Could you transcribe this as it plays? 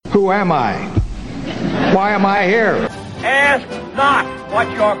Who am I? Why am I here? Ask not what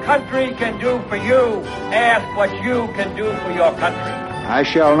your country can do for you. Ask what you can do for your country. I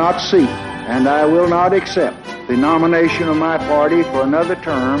shall not seek, and I will not accept the nomination of my party for another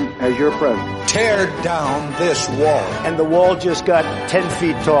term as your president. Tear down this wall. And the wall just got 10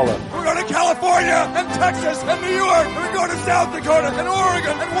 feet taller. We're going to California and Texas and New York. And we're going to South Dakota and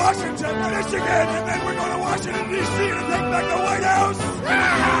Oregon and Washington and Michigan. And then we're going to Washington, D.C. to take back the White House.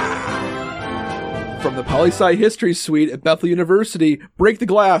 From the Poli-Sci History Suite at Bethel University, break the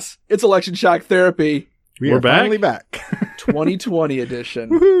glass. It's Election Shock Therapy. We're finally back. 2020 edition.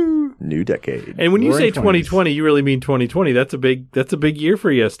 Woohoo. New decade. And when you We're say in 2020, you really mean 2020. That's a big year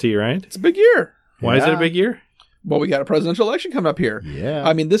for EST, right? It's a big year. Why is it a big year? Well, we got a presidential election coming up here. Yeah.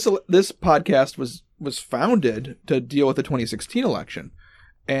 I mean, this podcast was founded to deal with the 2016 election.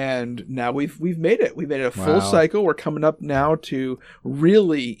 And now we've made it. We've made it a full cycle. We're coming up now to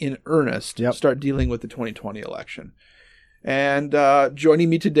really, in earnest, start dealing with the 2020 election. And joining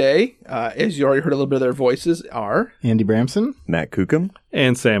me today, as you already heard a little bit of their voices, are Andy Bramson, Matt Kukum,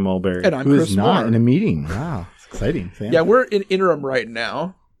 and Sam Mulberry. And I'm who Chris is not Moore. in a meeting. Wow, it's exciting. Sam. Yeah, we're in interim right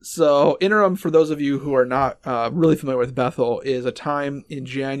now. So interim, for those of you who are not really familiar with Bethel, is a time in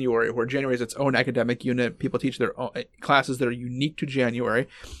January where January is its own academic unit. People teach their own classes that are unique to January,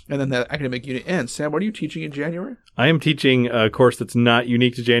 and then that academic unit ends. Sam, what are you teaching in January? I am teaching a course that's not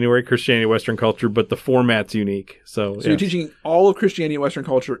unique to January, Christianity, Western culture, but the format's unique. So you're teaching all of Christianity and Western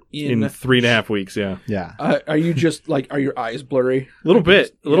culture in 3.5 weeks, yeah. Yeah. Are you just are your eyes blurry? A little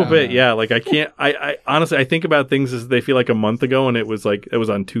bit, yeah. Like I can't, I honestly, I think about things as they feel like a month ago, and it was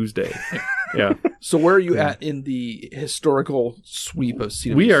on Tuesday. Yeah. So where are you at in the historical sweep of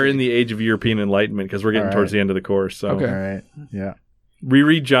CWC? We are in the age of European Enlightenment because we're getting towards the end of the course. So Okay. All right. Yeah.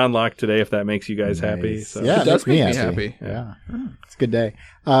 reread John Locke today if that makes you guys happy. So. Yeah, It does makes make me happy. Yeah. It's a good day.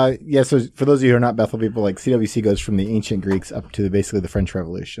 So for those of you who are not Bethel people, like CWC goes from the ancient Greeks up to basically the French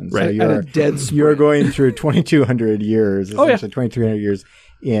Revolution. Right. So At a dead sprint. you're going through 2,200 years, Oh, yeah. essentially 2,300 years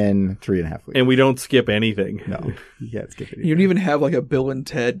in 3.5 weeks. And we don't skip anything. No, you can't skip it. You don't even have like a Bill and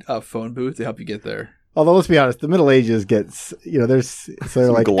Ted phone booth to help you get there. Although let's be honest, the Middle Ages gets, there's so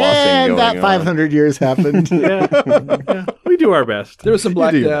they're like, glossing and going that on. 500 years happened. Yeah, we do our best. There was some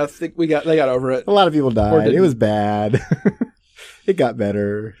Black You do. Death. They got over it. A lot of people Or died. didn't. It was bad. It got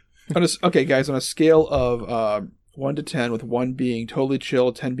better. Okay, guys, on a scale of 1 to 10, with 1 being totally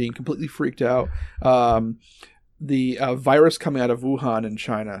chill, 10 being completely freaked out, the virus coming out of Wuhan in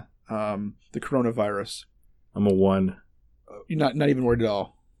China, the coronavirus. I'm a 1. You're not even worried at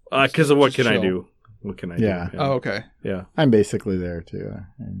all. Because of what Just can I chill. do? What can I Yeah. do? Oh, okay. Yeah. I'm basically there too.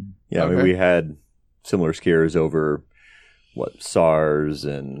 Yeah, I mean, Okay. we had similar scares over SARS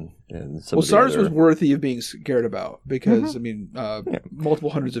and some. Well, of the SARS other- was worthy of being scared about because, I mean,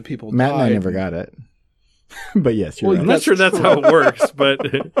 multiple hundreds of people Matt and I died. never got it. But yes, you're Well, right. I'm not sure that's how it works, but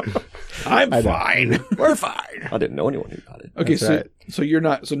I'm I know. fine. We're fine. I didn't know anyone who got it. Okay, That's so right. so you're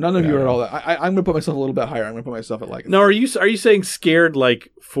not. So none of you are at all that. I'm going to put myself a little bit higher. I'm going to put myself at like. no. Are you saying scared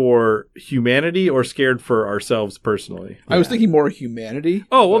like for humanity or scared for ourselves personally? I was thinking more humanity.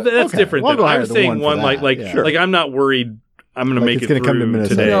 Oh well, but- that's Okay. different. Well, Then. I'll go I'm higher than saying one for one that. like Yeah. like I'm not worried. I'm going to Like make it's it gonna come to through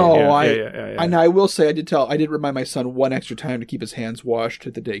Minnesota. today. No, Yeah. And I will say I did remind my son one extra time to keep his hands washed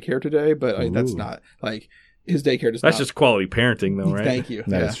at the daycare today, but that's Ooh. not like his daycare does That's not. just quality parenting, though, right? Thank you.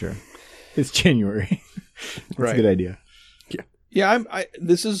 That yeah. is true. It's January. That's Right. a good idea. Yeah,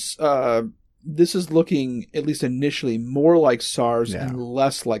 this is looking, at least initially, more like SARS Yeah. and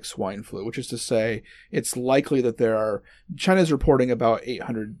less like swine flu, which is to say it's likely that China's reporting about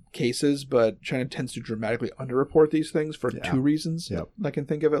 800 cases, but China tends to dramatically underreport these things for Yeah. 2 reasons Yep. I can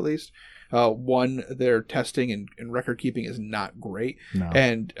think of at least. One, their testing and record keeping is not great. No.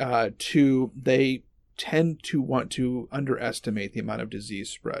 And 2, they tend to want to underestimate the amount of disease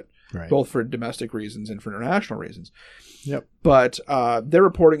spread, Right. both for domestic reasons and for international reasons. Yep. But they're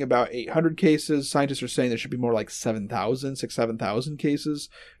reporting about 800 cases. Scientists are saying there should be more like 7,000 cases.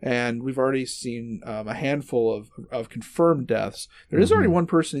 And we've already seen a handful of confirmed deaths. There is already one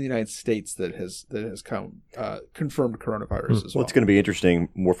person in the United States that has confirmed coronavirus as well. What's going to be interesting,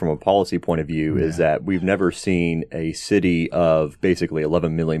 more from a policy point of view, is that we've never seen a city of basically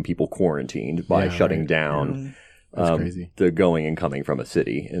 11 million people quarantined by shutting down That's crazy. the going and coming from a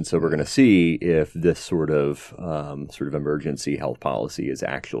city. And so we're going to see if this sort of emergency health policy is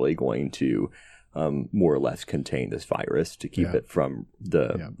actually going to more or less contain this virus to keep it from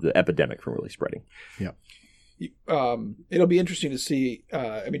the epidemic from really spreading. Yep. It'll be interesting to see.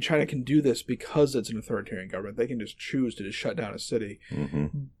 I mean, China can do this because it's an authoritarian government. They can just choose to just shut down a city. Mm-hmm.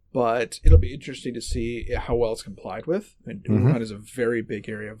 but it'll be interesting to see how well it's complied with. And Wuhan is a very big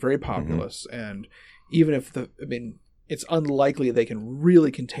area, very populous, and even if it's unlikely they can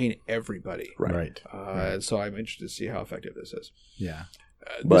really contain everybody. Right. So I'm interested to see how effective this is. Yeah.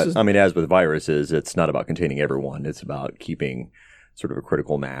 But as with viruses, it's not about containing everyone. It's about keeping sort of a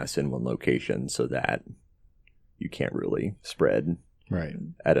critical mass in one location so that you can't really spread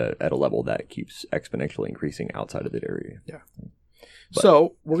at a level that keeps exponentially increasing outside of that area. Yeah.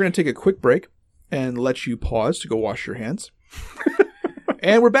 So we're going to take a quick break and let you pause to go wash your hands.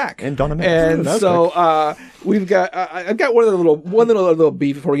 And we're back. And Donna And so we've got I've got one little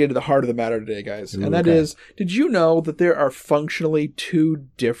beef before we get to the heart of the matter today, guys. And that is, did you know that there are functionally 2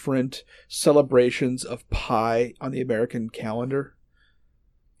 different celebrations of pi on the American calendar?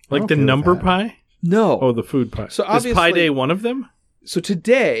 Like the number pi? No. Oh, the food pi. So is obviously, Pi Day one of them? So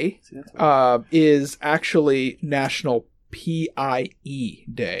today is actually National PIE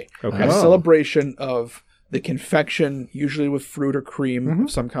Day. Okay. A celebration of the confection, usually with fruit or cream of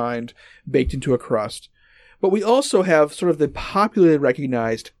some kind, baked into a crust. But we also have sort of the popularly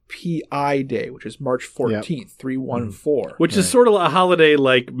recognized PI Day, which is March 14th, 314. Which is sort of a holiday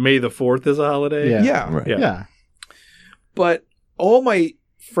like May the 4th is a holiday. Yeah. But all my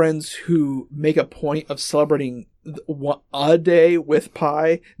friends who make a point of celebrating a day with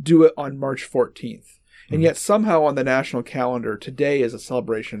pie do it on March 14th. And yet somehow on the national calendar, today is a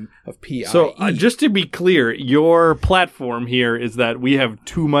celebration of PIE. So just to be clear, your platform here is that we have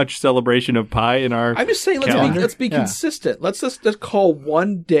too much celebration of pie in our I'm just saying, let's be consistent. Let's just call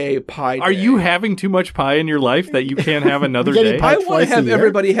one day Pie Day. Are you having too much pie in your life that you can't have another day? I want to have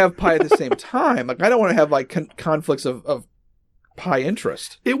everybody have pie at the same time. Like I don't want to have like conflicts of pie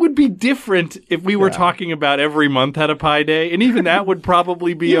interest. It would be different if we were talking about every month had a pie day, and even that would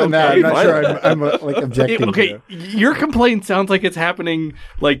probably be even okay. That, I'm not sure I'm like objecting to. Your complaint sounds like it's happening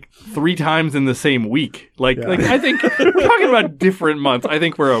like 3 times in the same week. Like I think we're talking about different months. I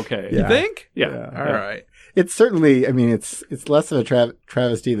think we're okay. You think? Yeah. All right. It's certainly, I mean, it's less of a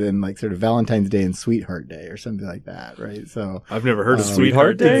travesty than like sort of Valentine's Day and Sweetheart Day or something like that, right? So I've never heard of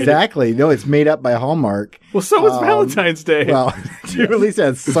Sweetheart Day. Exactly. No, it's made up by Hallmark. Well, so is Valentine's Day. Well, at least it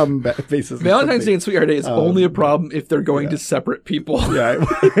has some basis. Valentine's Day and Sweetheart Day is only a problem if they're going to separate people. Yeah,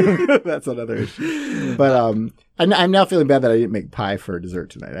 that's another issue. But I'm now feeling bad that I didn't make pie for dessert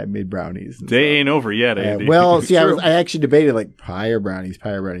tonight. I made brownies. Day ain't over yet, Andy. Well, see, I actually debated like pie or brownies.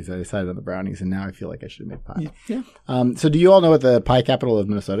 I decided on the brownies, and now I feel like I should make pie. Yeah. So do you all know what the pie capital of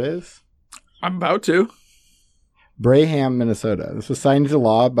Minnesota is? I'm about to. Braham, Minnesota. This was signed into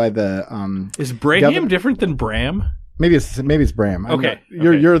law by the Is Braham different than Bram? Maybe it's Bram. Okay.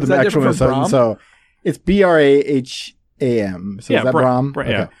 You're the actual Minnesotan, so it's Braham. So is that Bram?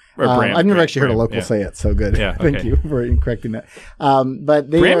 Yeah. I've never actually heard a local say it, so good. Yeah, Thank you for correcting that. But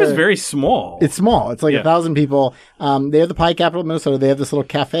Bram is very small. It's small. It's like 1,000 people. They have the pie capital of Minnesota. They have this little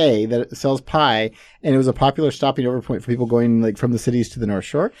cafe that sells pie, and it was a popular stopping over point for people going like from the cities to the North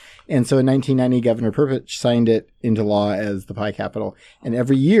Shore. And so in 1990, Governor Perpich signed it into law as the pie capital. And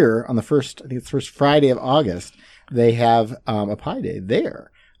every year on the first Friday of August, they have a pie day there.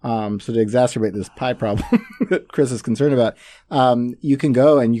 So to exacerbate this pie problem that Chris is concerned about, you can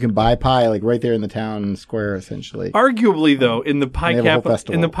go and you can buy pie like right there in the town square, essentially. Arguably, though, in the pie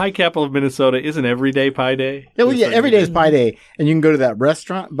capital of Minnesota, isn't every day Pie Day? Every day is Pie Day, and you can go to that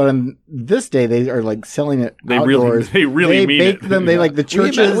restaurant. But on this day, they are like selling it outdoors. They really mean bake it. them. They like the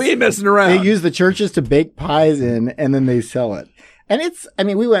churches. We ain't messing around. They use the churches to bake pies in, and then they sell it. And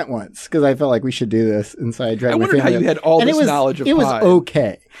we went once because I felt like we should do this. And so I dragged my family. How you had all this knowledge of pie. It was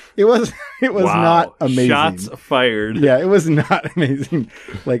okay. It was not amazing. Shots fired. Yeah, it was not amazing.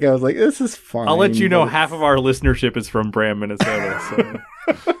 Like, I was like, this is fine. I'll let you know half of our listenership is from Bram, Minnesota.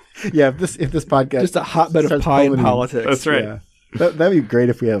 So. Yeah, if this podcast just a hotbed of pie and politics. That's right. Yeah. That'd be great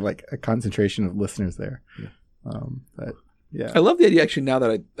if we had like a concentration of listeners there. But yeah, I love the idea actually now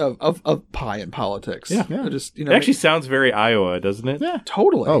that of pie and politics. Yeah. Just it actually sounds very Iowa, doesn't it? Yeah,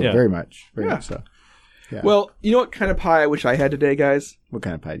 totally. Oh, very much, very much so. Yeah. Well, you know what kind of pie I wish I had today, guys? What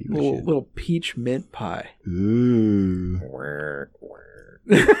kind of pie do you wish you had? Little peach mint pie. Ooh.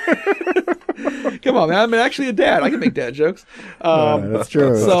 Come on, man! I'm actually a dad. I can make dad jokes. That's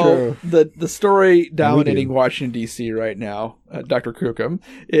true. So the story dominating Washington D.C. right now, Dr. Crookham,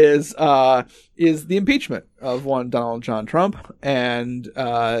 is the impeachment of one Donald John Trump and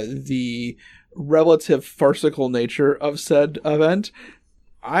the relative farcical nature of said event.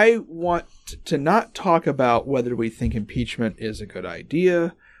 I want to not talk about whether we think impeachment is a good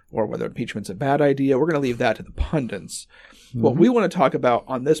idea or whether impeachment's a bad idea. We're going to leave that to the pundits. What we want to talk about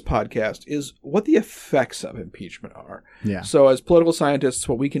on this podcast is what the effects of impeachment are. Yeah. So as political scientists,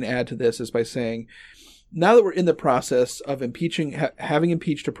 what we can add to this is by saying, now that we're in the process of impeaching, having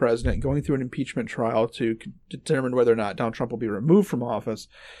impeached a president, going through an impeachment trial to determine whether or not Donald Trump will be removed from office,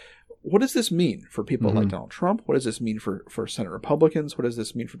 what does this mean for people like Donald Trump? What does this mean for Senate Republicans? What does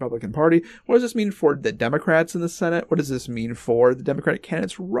this mean for the Republican Party? What does this mean for the Democrats in the Senate? What does this mean for the Democratic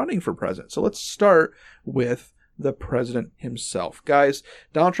candidates running for president? So let's start with the president himself. Guys,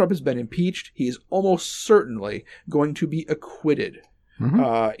 Donald Trump has been impeached. He is almost certainly going to be acquitted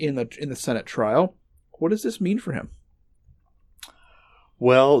in the Senate trial. What does this mean for him?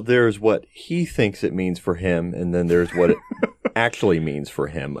 Well, there's what he thinks it means for him, and then there's what it actually means for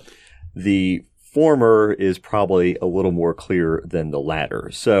him. The former is probably a little more clear than the latter.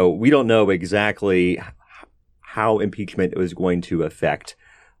 So we don't know exactly how impeachment is going to affect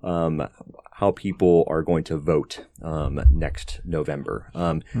how people are going to vote next November.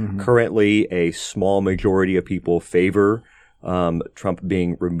 Currently, a small majority of people favor Trump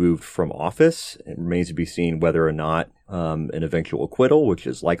being removed from office. It remains to be seen whether or not an eventual acquittal, which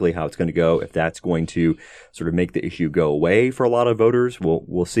is likely how it's going to go, if that's going to sort of make the issue go away for a lot of voters,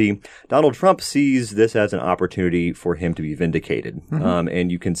 we'll see. Donald Trump sees this as an opportunity for him to be vindicated.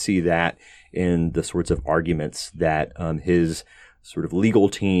 And you can see that in the sorts of arguments that his sort of legal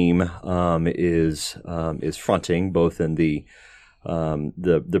team is fronting, both in the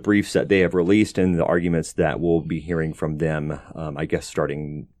briefs that they have released and the arguments that we'll be hearing from them, I guess,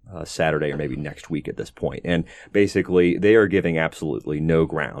 starting Saturday or maybe next week at this point. And basically, they are giving absolutely no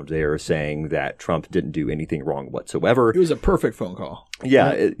ground. They are saying that Trump didn't do anything wrong whatsoever. It was a perfect phone call.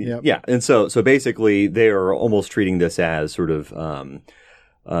 Yeah. Yeah. And so basically, they are almost treating this as sort of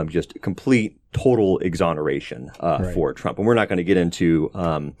just complete, total exoneration for Trump. And we're not going to get into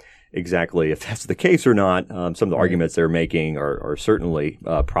exactly if that's the case or not. Some of the arguments they're making are certainly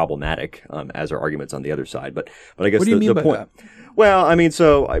problematic, as are arguments on the other side. But I guess what do you mean by point. That? Well, I mean,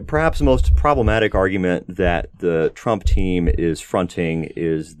 so perhaps the most problematic argument that the Trump team is fronting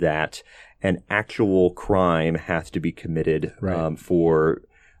is that an actual crime has to be committed for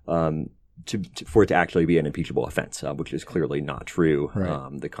it to actually be an impeachable offense, which is clearly not true.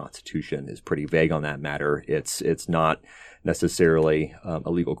 The Constitution is pretty vague on that matter. It's not necessarily a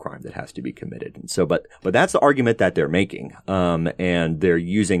legal crime that has to be committed. And so, but that's the argument that they're making, and they're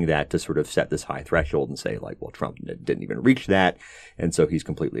using that to sort of set this high threshold and say, like, well, Trump didn't even reach that, and so he's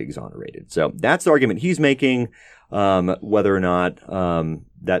completely exonerated. So that's the argument he's making. Whether or not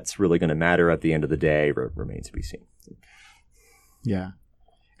that's really going to matter at the end of the day remains to be seen. Yeah.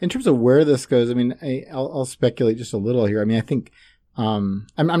 In terms of where this goes, I mean, I'll speculate just a little here. I mean, I think I'm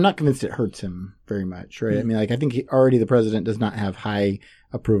not convinced it hurts him very much, right? I mean, like, I think already the president does not have high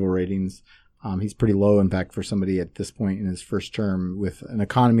approval ratings. He's pretty low, in fact, for somebody at this point in his first term with an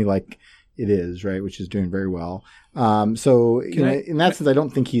economy like it is, right, which is doing very well. So, in that sense, I don't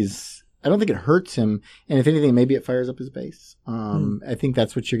think it hurts him. And if anything, maybe it fires up his base. I think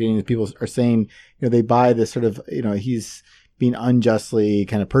that's what you're getting. Is people are saying, they buy this sort of, he's being unjustly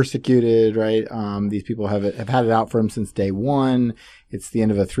kind of persecuted, right? These people have had it out for him since day one. It's the end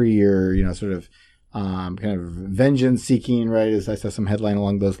of a 3-year, sort of kind of vengeance seeking, right? As I saw some headline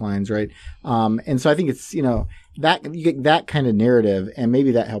along those lines, right? And so I think it's that you get that kind of narrative, and maybe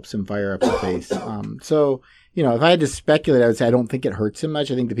that helps him fire up his base. So if I had to speculate, I would say I don't think it hurts him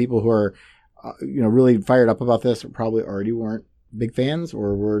much. I think the people who are really fired up about this probably already weren't big fans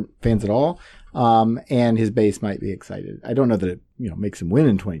or weren't fans at all. And his base might be excited. I don't know that it, makes him win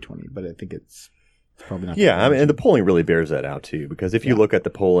in 2020, but I think it's probably not. Yeah, I mean, and the polling really bears that out too, because if you look at the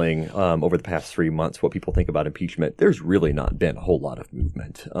polling over the past 3 months, what people think about impeachment, there's really not been a whole lot of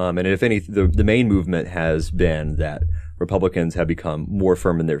movement. And if any, the main movement has been that Republicans have become more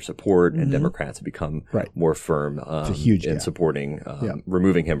firm in their support, and Democrats have become more firm in supporting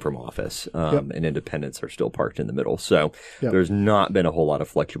removing him from office. And independents are still parked in the middle. So there's not been a whole lot of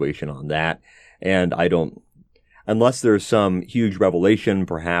fluctuation on that. And unless there's some huge revelation,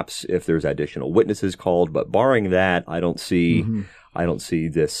 perhaps if there's additional witnesses called, but barring that, I don't see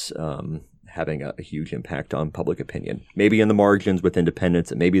this having a huge impact on public opinion. Maybe in the margins with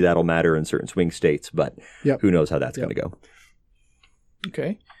independents, and maybe that'll matter in certain swing states, but who knows how that's going to go.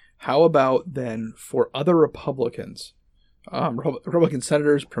 Okay. How about then for other Republicans? Republican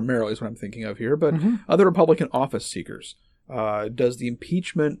senators primarily is what I'm thinking of here, but other Republican office seekers. Does the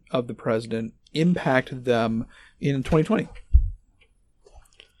impeachment of the president impact them in 2020?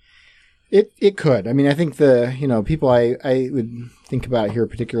 It could. I mean, I think people I would think about here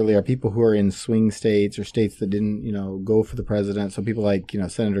particularly are people who are in swing states or states that didn't, go for the president. So people like,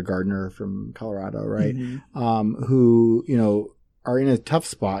 Senator Gardner from Colorado, right? Mm-hmm. Who, are in a tough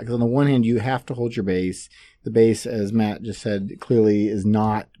spot. Because on the one hand, you have to hold your base. The base, as Matt just said, clearly is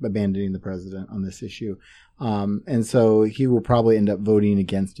not abandoning the president on this issue. And so he will probably end up voting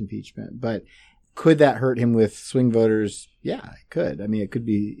against impeachment. But could that hurt him with swing voters? Yeah, it could. I mean, it could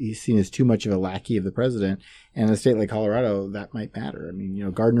be he's seen as too much of a lackey of the president. And in a state like Colorado, that might matter. I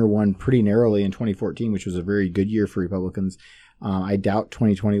mean, Gardner won pretty narrowly in 2014, which was a very good year for Republicans. I doubt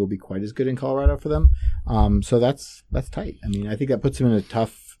 2020 will be quite as good in Colorado for them. So that's tight. I mean, I think that puts him in a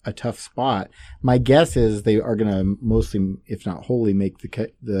tough spot. My guess is they are going to mostly, if not wholly, make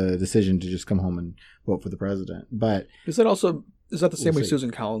the decision to just come home and vote for the president. But is that the same way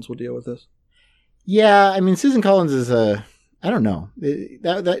Susan Collins will deal with this? Yeah, I mean, Susan Collins is I don't know.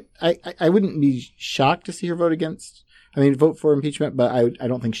 I wouldn't be shocked to see her vote for impeachment, but I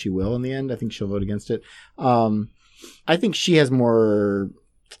don't think she will in the end. I think she'll vote against it. I think she has more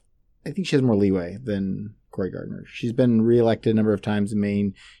leeway than Cory Gardner. She's been reelected a number of times in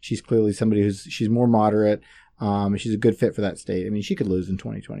Maine. She's clearly somebody she's more moderate. She's a good fit for that state. I mean, she could lose in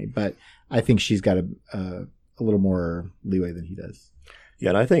 2020, but I think she's got a little more leeway than he does. Yeah,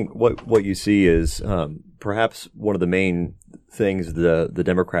 and I think what you see is perhaps one of the main things the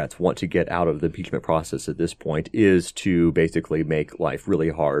Democrats want to get out of the impeachment process at this point is to basically make life really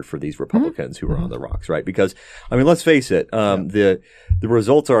hard for these Republicans who are on the rocks, right? Because, I mean, let's face it, the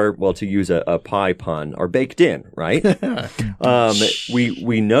results are, well, to use a pie pun, are baked in, right?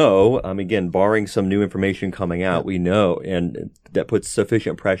 We know, again, barring some new information coming out, we know, and that puts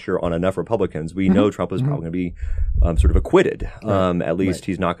sufficient pressure on enough Republicans, we know Trump is probably going to be sort of acquitted. At least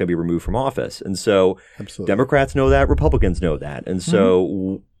he's not going to be removed from office. And so Democrats know that, Republicans know that. And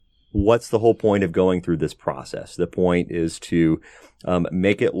so what's the whole point of going through this process? The point is to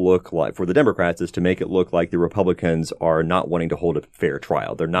make it look like, for the Democrats, is to make it look like the Republicans are not wanting to hold a fair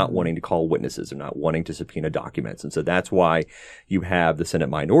trial. They're not wanting to call witnesses. They're not wanting to subpoena documents. And so that's why you have the Senate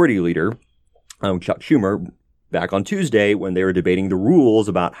Minority Leader, Chuck Schumer, back on Tuesday, when they were debating the rules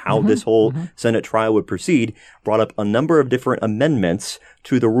about how this whole Senate trial would proceed, brought up a number of different amendments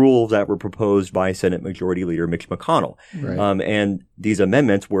to the rules that were proposed by Senate Majority Leader Mitch McConnell. Right. And these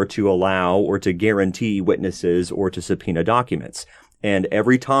amendments were to allow or to guarantee witnesses or to subpoena documents. And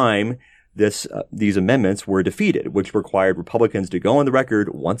every time these amendments were defeated, which required Republicans to go on the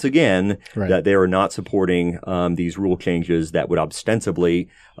record once again that they are not supporting these rule changes that would ostensibly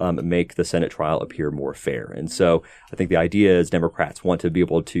make the Senate trial appear more fair. And so I think the idea is Democrats want to be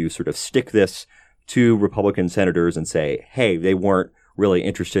able to sort of stick this to Republican senators and say, hey, they weren't really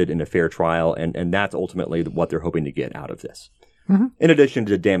interested in a fair trial. And that's ultimately what they're hoping to get out of this, in addition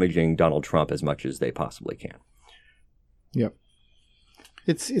to damaging Donald Trump as much as they possibly can. Yep.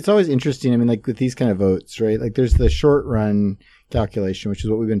 It's always interesting. I mean, like with these kind of votes, right? Like there's the short run calculation, which is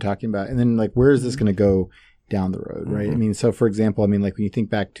what we've been talking about. And then like, where is this going to go down the road, right? I mean, so for example, I mean, like when you think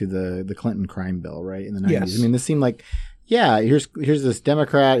back to the Clinton crime bill, right? In the 90s, I mean, this seemed like, yeah, here's this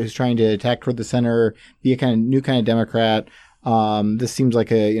Democrat who's trying to attack toward the center, be a kind of new kind of Democrat. This seems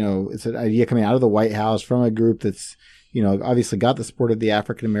like it's an idea coming out of the White House from a group that's, obviously got the support of the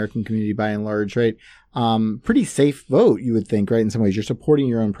African American community by and large, right? Pretty safe vote, you would think, right? In some ways, you're supporting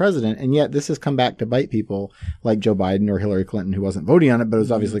your own president, and yet this has come back to bite people like Joe Biden or Hillary Clinton, who wasn't voting on it, but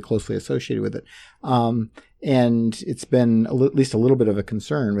was obviously closely associated with it. And it's been at least a little bit of a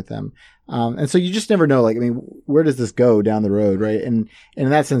concern with them. And so you just never know, like, I mean, where does this go down the road, right? And in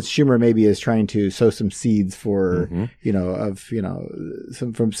that sense, Schumer maybe is trying to sow some seeds for,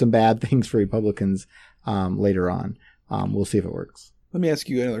 some bad things for Republicans later on. We'll see if it works. Let me ask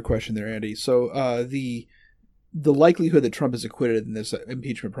you another question there, Andy. So the likelihood that Trump is acquitted in this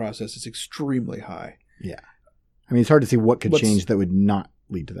impeachment process is extremely high. Yeah. I mean, it's hard to see what could change that would not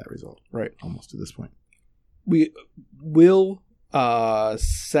lead to that result. Right. Almost at this point. Will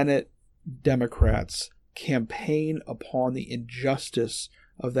Senate Democrats campaign upon the injustice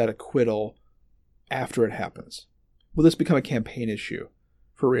of that acquittal after it happens? Will this become a campaign issue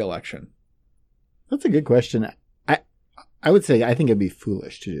for re-election? That's a good question. I would say I think it'd be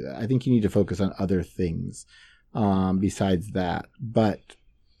foolish to do that. I think you need to focus on other things besides that. But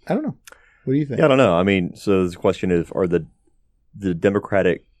I don't know. What do you think? Yeah, I don't know. I mean, so the question is, are the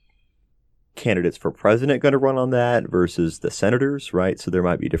Democratic candidates for president going to run on that versus the senators, right? So there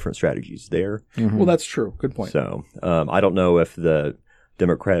might be different strategies there. Well, that's true. Good point. So I don't know if the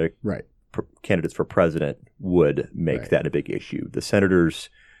Democratic candidates for president would make that a big issue. The senators,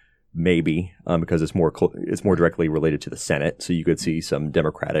 maybe, because it's more directly related to the Senate. So you could see some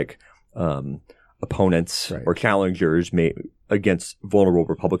Democratic opponents or challengers against vulnerable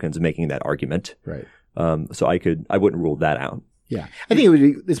Republicans making that argument. Right. So I wouldn't rule that out. Yeah. I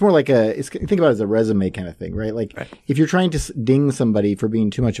think it's more like think about it as a resume kind of thing, right? Like if you're trying to ding somebody for being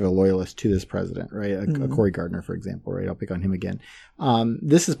too much of a loyalist to this president, right? A Cory Gardner, for example, right? I'll pick on him again.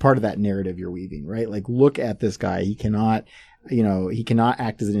 This is part of that narrative you're weaving, right? Like, look at this guy. He cannot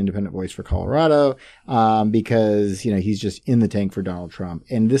act as an independent voice for Colorado, because, he's just in the tank for Donald Trump.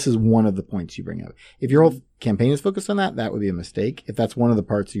 And this is one of the points you bring up. If your whole campaign is focused on that, that would be a mistake. If that's one of the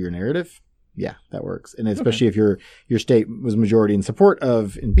parts of your narrative, yeah, that works. And especially if your state was majority in support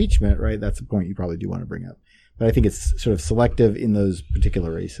of impeachment, right? That's a point you probably do want to bring up. But I think it's sort of selective in those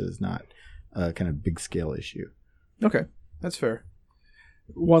particular races, not a kind of big scale issue. Okay, that's fair.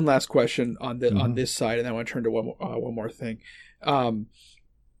 One last question on this side, and then I want to turn to one more thing.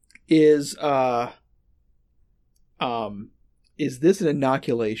 Is this an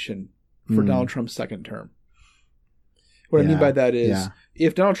inoculation for Donald Trump's second term? What I mean by that is,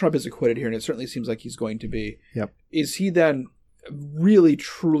 if Donald Trump is acquitted here, and it certainly seems like he's going to be, is he then really,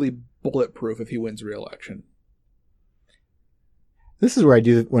 truly bulletproof if he wins re-election? This is where I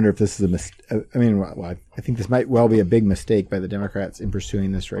do wonder if this is a mistake. I mean, I think this might well be a big mistake by the Democrats in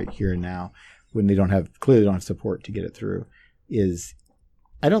pursuing this right here and now, when they clearly don't have support to get it through.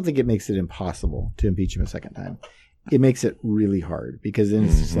 I don't think it makes it impossible to impeach him a second time. It makes it really hard, because then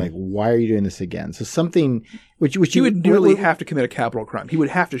it's just like, why are you doing this again? So something which he would really have to commit a capital crime. He would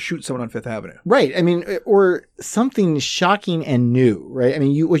have to shoot someone on Fifth Avenue. Right. I mean, or something shocking and new, right? I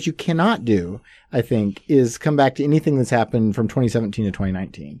mean, what you cannot do, I think, is come back to anything that's happened from 2017 to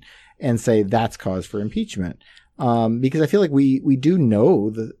 2019 and say that's cause for impeachment. Because I feel like we do know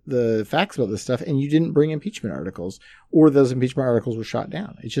the facts about this stuff, and you didn't bring impeachment articles, or those impeachment articles were shot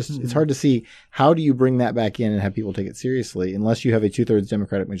down. It's just it's hard to see how do you bring that back in and have people take it seriously unless you have a 2/3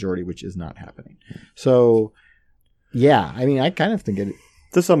 Democratic majority, which is not happening. So, yeah, I mean, I kind of think it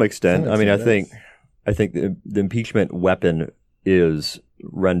to some extent. I mean, I think the impeachment weapon is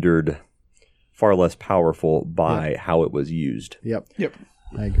rendered far less powerful by how it was used. Yep.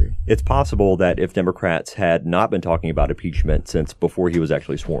 I agree. It's possible that if Democrats had not been talking about impeachment since before he was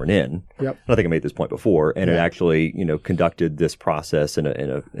actually sworn in, and I think I made this point before, and it actually, conducted this process in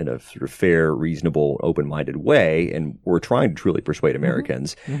a sort of fair, reasonable, open-minded way, and were trying to truly persuade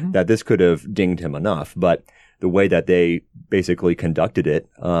Americans that this could have dinged him enough. But the way that they basically conducted it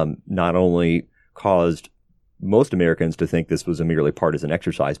not only caused most Americans to think this was a merely partisan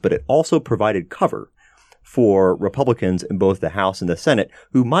exercise, but it also provided cover for Republicans in both the House and the Senate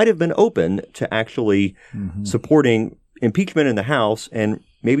who might have been open to actually supporting impeachment in the House and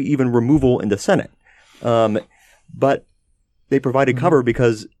maybe even removal in the Senate. But they provided cover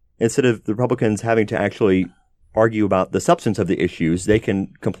because instead of the Republicans having to actually argue about the substance of the issues, they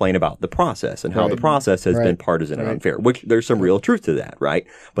can complain about the process and how the process has been partisan and unfair, which there's some real truth to that, right?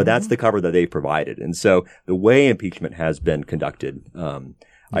 But that's the cover that they provided. And so the way impeachment has been conducted,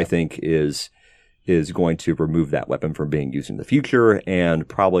 I think is going to remove that weapon from being used in the future, and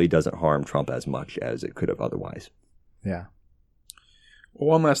probably doesn't harm Trump as much as it could have otherwise. Yeah.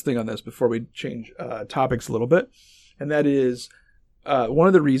 Well, one last thing on this before we change topics a little bit, and that is one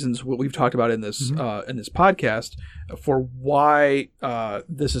of the reasons what we've talked about in this podcast for why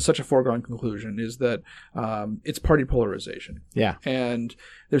this is such a foregone conclusion is that it's party polarization. Yeah. And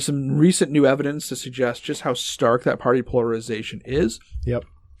there's some recent new evidence to suggest just how stark that party polarization is. Yep.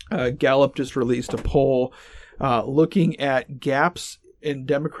 Gallup just released a poll looking at gaps in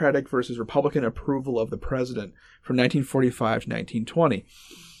Democratic versus Republican approval of the president from 1945 to 1920.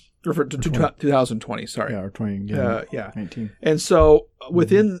 Or to 2020, sorry. Yeah, or 20. 19. And so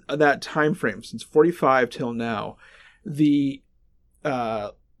within that time frame, since 45 till now, the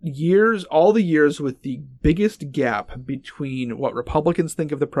all the years with the biggest gap between what Republicans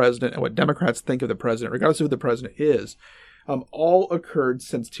think of the president and what Democrats think of the president, regardless of who the president is, all occurred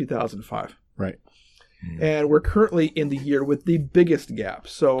since 2005. Right. And we're currently in the year with the biggest gap.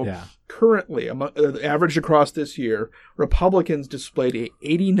 So currently, averaged across this year, Republicans displayed a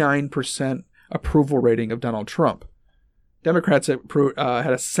 89% approval rating of Donald Trump. Democrats had a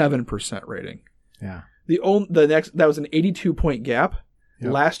 7% rating. Yeah. That was an 82-point gap.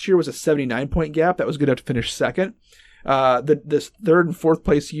 Yep. Last year was a 79-point gap. That was good enough to finish second. This third and fourth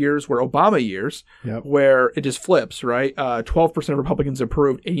place years were Obama years, where it just flips, right? 12% of Republicans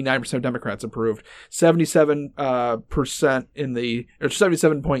approved, 89% of Democrats approved, 77%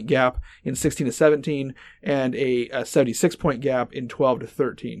 77-point gap in 16 to 17, and a 76-point gap in 12 to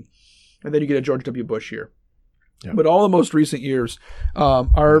 13. And then you get a George W. Bush year. Yep. But all the most recent years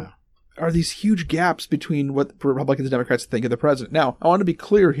are are these huge gaps between what Republicans and Democrats think of the president. Now, I want to be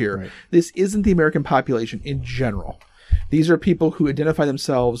clear here. Right. This isn't the American population in general. These are people who identify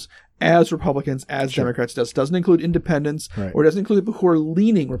themselves as Republicans, as Democrats does. Doesn't include independents, or doesn't include people who are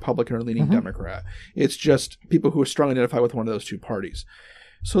leaning Republican or leaning Democrat. It's just people who are strongly identify with one of those two parties.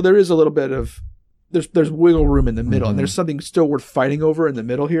 So there is a little bit of there's wiggle room in the middle, and there's something still worth fighting over in the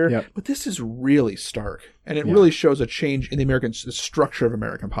middle here. Yep. But this is really stark, and it really shows a change in the structure of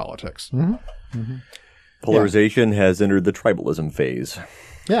American politics. Polarization has entered the tribalism phase.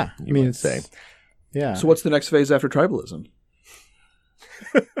 Yeah, I mean, say. Yeah. So what's the next phase after tribalism?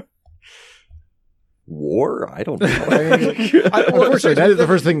 War? I don't know. Unfortunately, that is the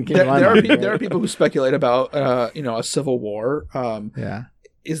first thing that came to my mind. There are people who speculate about, a civil war.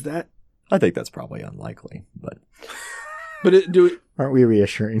 Is that? I think that's probably unlikely, but aren't we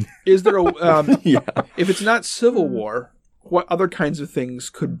reassuring? Is there a? If it's not civil war, what other kinds of things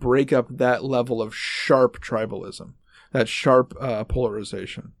could break up that level of sharp tribalism, that sharp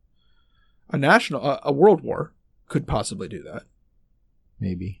polarization? A world war could possibly do that.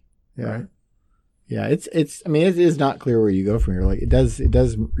 Maybe. Yeah. Right? Yeah, it's. I mean, it is not clear where you go from here. Like it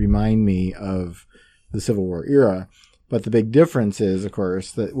does remind me of the Civil War era, but the big difference is, of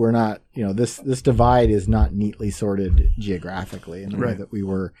course, that we're not. This divide is not neatly sorted geographically in the way that we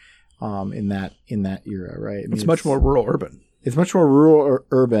were in that era, right? I mean, it's much more rural urban. It's much more rural or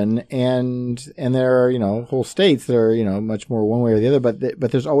urban, and there are whole states that are much more one way or the other. But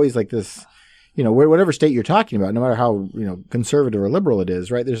there's always like this. Whatever state you're talking about, no matter how conservative or liberal it is,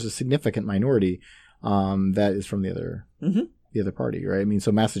 right? There's a significant minority that is from the other party, right? I mean,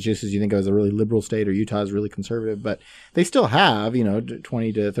 so Massachusetts, you think of as a really liberal state, or Utah is really conservative, but they still have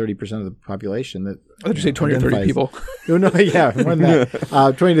 20 to 30% of the population that. I thought you say 20 to 30 people. No, yeah, more than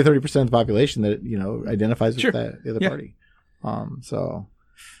that. 20 to 30% of the population that identifies with the other party. So,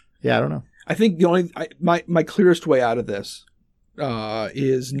 yeah, I don't know. I think the only my clearest way out of this.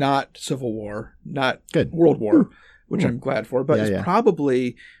 Is not Civil War, not World War, which I'm glad for, but it's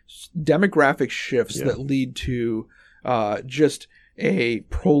probably demographic shifts that lead to just a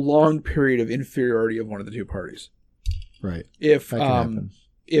prolonged period of inferiority of one of the two parties. Right. If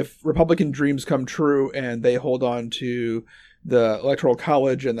Republican dreams come true and they hold on to the Electoral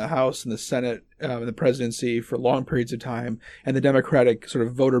College and the House and the Senate and the presidency for long periods of time, and the Democratic sort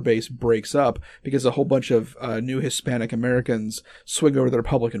of voter base breaks up because a whole bunch of new Hispanic Americans swing over to the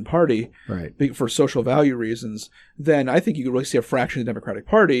Republican Party for social value reasons, then I think you could really see a fraction of the Democratic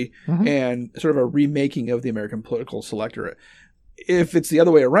Party and sort of a remaking of the American political selectorate. If it's the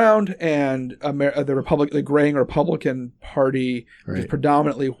other way around and the graying Republican Party, which is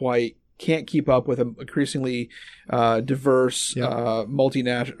predominantly white, can't keep up with an increasingly diverse,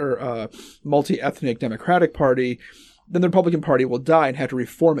 multi-ethnic Democratic Party, then the Republican Party will die and have to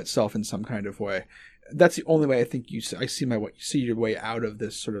reform itself in some kind of way. That's the only way I think I see your way out of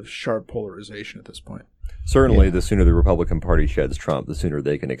this sort of sharp polarization at this point. Certainly, the sooner the Republican Party sheds Trump, the sooner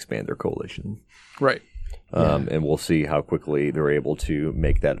they can expand their coalition. Right. And we'll see how quickly they're able to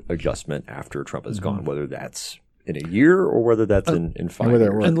make that adjustment after Trump is gone, whether that's in a year or whether that's in 5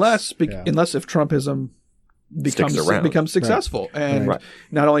 years. Unless if Trumpism becomes successful. And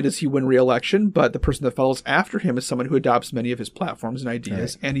not only does he win re-election, but the person that follows after him is someone who adopts many of his platforms and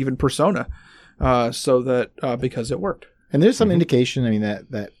ideas and even persona, so that because it worked. And there's some indication, I mean,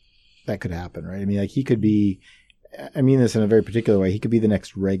 that could happen, right? I mean, like he could be, I mean this in a very particular way, he could be the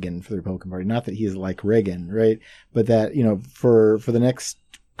next Reagan for the Republican Party. Not that he is like Reagan, right? But that, for the next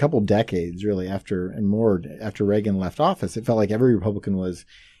couple decades, really, after Reagan left office, it felt like every Republican was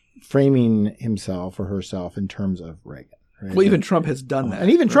framing himself or herself in terms of Reagan. Right? Well, even Trump has done that. And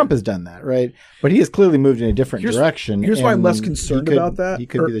even Trump has done that, right? But he has clearly moved in a different direction. Here's why I'm less concerned about that. He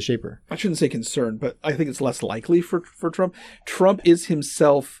could be the shaper. I shouldn't say concerned, but I think it's less likely for Trump. Trump is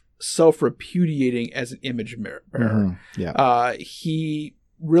himself self-repudiating as an image bearer. He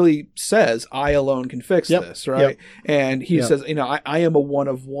really says, I alone can fix this, right? And he says, I am a one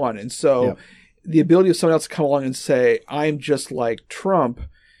of one. And so the ability of someone else to come along and say, I'm just like Trump,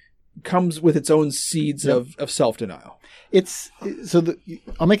 comes with its own seeds of self-denial.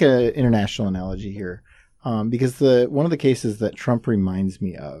 I'll make an international analogy here, because one of the cases that Trump reminds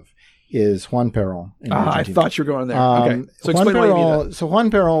me of is Juan Perón. I thought you were going there. Okay, so explain why you mean that. So Juan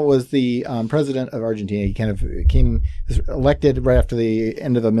Perón was the president of Argentina. He kind of came elected right after the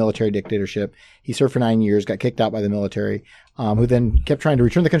end of the military dictatorship. He served for 9 years, got kicked out by the military, who then kept trying to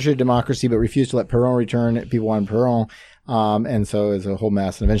return the country to democracy, but refused to let Perón return. People wanted Perón. And so it was a whole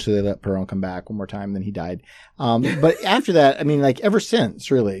mess. And eventually they let Perón come back one more time. Then he died. But after that, I mean, like ever since,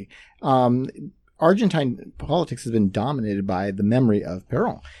 really, Argentine politics has been dominated by the memory of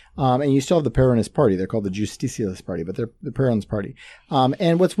Perón. And you still have the Peronist party. They're called the Justicialist party, but they're the Peron's party.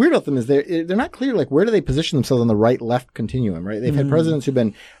 And what's weird about them is they're not clear, like, where do they position themselves on the right-left continuum, right? They've had presidents who've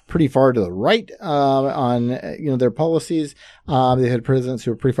been pretty far to the right on their policies. They've had presidents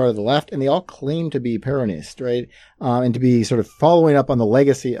who are pretty far to the left, and they all claim to be Peronist, right? And to be sort of following up on the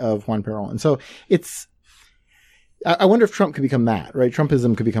legacy of Juan Perón. And so I wonder if Trump could become that, right?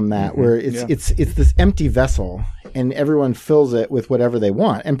 Trumpism could become that, where it's this empty vessel and everyone fills it with whatever they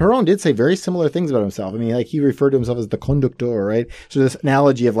want. And Perón did say very similar things about himself. I mean, like, he referred to himself as the conductor, right? So this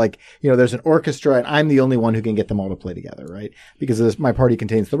analogy of, like, there's an orchestra and I'm the only one who can get them all to play together, right? Because my party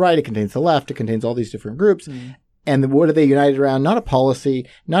contains the right, it contains the left, it contains all these different groups. And what are they united around? Not a policy,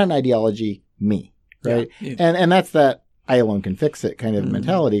 not an ideology, me, right? Yeah. And that's that I alone can fix it kind of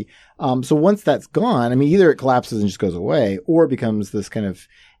mentality. So once that's gone, I mean, either it collapses and just goes away, or it becomes this kind of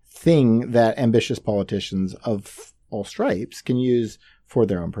thing that ambitious politicians of all stripes can use for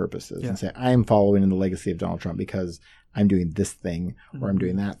their own purposes and say, I'm following in the legacy of Donald Trump because I'm doing this thing or I'm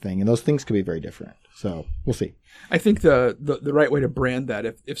doing that thing. And those things could be very different. So we'll see. I think the right way to brand that,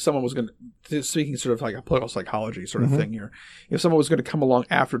 if someone was going to, speaking sort of like a political psychology sort of thing here, if someone was going to come along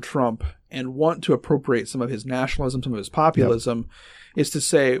after Trump and want to appropriate some of his nationalism, some of his populism, is to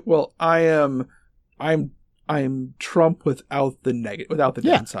say, well, I'm Trump without the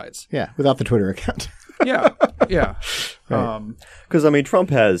downsides. Yeah, without the Twitter account. Yeah. Because, Trump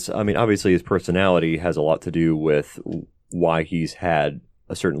has, obviously his personality has a lot to do with why he's had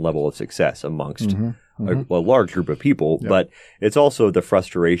a certain level of success amongst a large group of people, but it's also the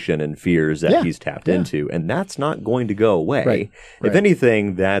frustration and fears that he's tapped into, and that's not going to go away. Right. If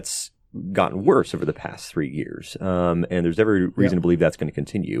anything, that's gotten worse over the past 3 years. And there's every reason to believe that's going to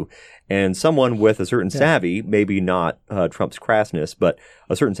continue. And someone with a certain savvy, maybe not Trump's crassness, but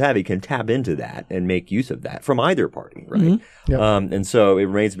a certain savvy can tap into that and make use of that from either party, right? And so it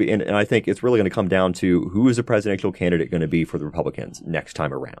remains to be, and I think it's really going to come down to who is the presidential candidate going to be for the Republicans next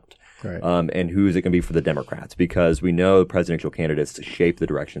time around. Right. And who is it going to be for the Democrats? Because we know presidential candidates shape the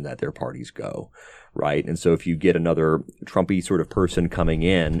direction that their parties go, right? And so if you get another Trumpy sort of person coming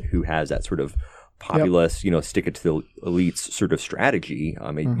in who has that sort of populist, stick it to the elites sort of strategy,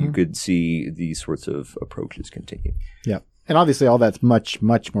 you could see these sorts of approaches continue. Yeah. And obviously all that's much,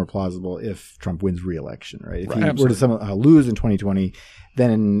 much more plausible if Trump wins re-election, right? If he were to somehow lose in 2020,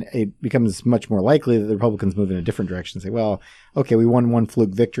 then it becomes much more likely that the Republicans move in a different direction and say, well, okay, we won one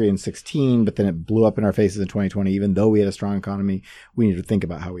fluke victory in 2016, but then it blew up in our faces in 2020. Even though we had a strong economy, we need to think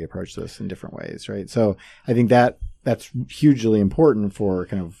about how we approach this in different ways, right? So I think that's hugely important for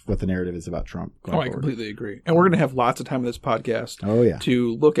kind of what the narrative is about Trump going forward. I completely agree. And we're going to have lots of time in this podcast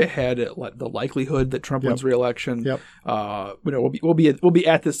to look ahead at the likelihood that Trump wins re-election. We'll be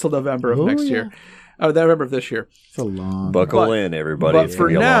at this till November of next year. November of this year. It's a long Buckle in, everybody. But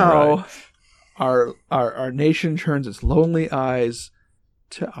for now, our nation turns its lonely eyes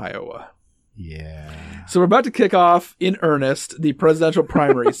to Iowa. Yeah. So we're about to kick off in earnest the presidential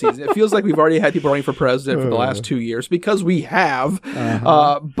primary season. It feels like we've already had people running for president for the last 2 years because we have.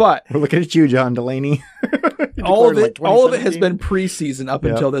 But we're looking at you, John Delaney. all of it has been preseason up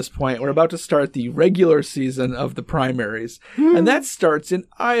until this point. We're about to start the regular season of the primaries, and that starts in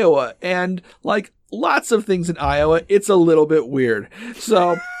Iowa. And like lots of things in Iowa, it's a little bit weird.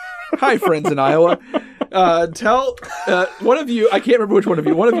 So, hi, friends in Iowa. Tell one of you, I can't remember which one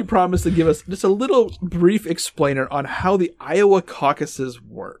of you promised to give us just a little brief explainer on how the Iowa caucuses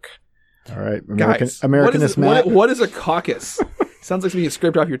work. All right. Americanist Matt. What is a caucus? Sounds like something you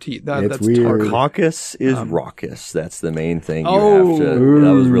scraped off your teeth. That's weird. Caucus is raucous. That's the main thing you have to.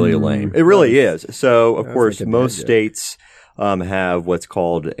 That was really lame. It really is. So, of course, most states have what's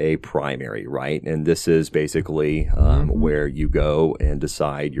called a primary, right? And this is basically where you go and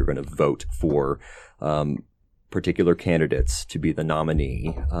decide you're going to vote for particular candidates to be the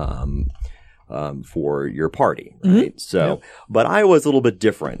nominee for your party, right? So, but Iowa's a little bit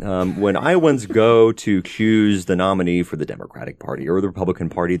different. When Iowans go to choose the nominee for the Democratic Party or the Republican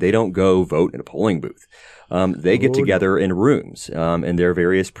Party, they don't go vote in a polling booth. They get together in rooms in their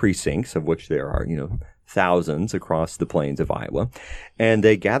various precincts, of which there are, thousands across the plains of Iowa, and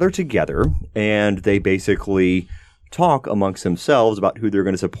they gather together and they basically talk amongst themselves about who they're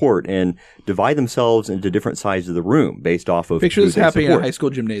going to support and divide themselves into different sides of the room based off of picture this happening in a high school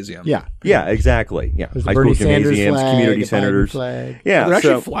gymnasium. Yeah, exactly. Yeah, there's high Bernie school Sanders gymnasiums, flag, community senators. Yeah, they're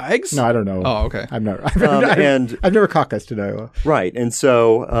actually flags. No, I don't know. Oh, okay. I've never caucused in Iowa. Right, and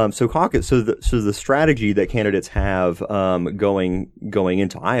so caucus. So the strategy that candidates have going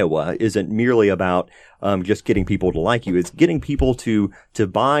into Iowa isn't merely about just getting people to like you. It's getting people to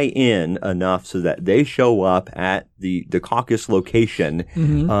buy in enough so that they show up at the caucus location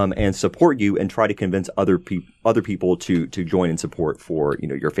and support you, and try to convince other people to join in support for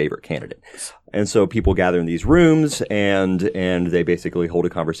your favorite candidate. And so people gather in these rooms and they basically hold a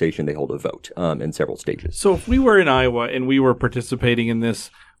conversation. They hold a vote in several stages. So if we were in Iowa and we were participating in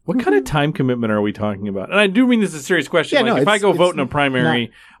this, what kind of time commitment are we talking about? And I do mean this is a serious question. Yeah, if I go vote in a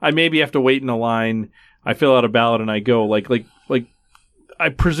primary, I maybe have to wait in a line. I fill out a ballot and I go. Like I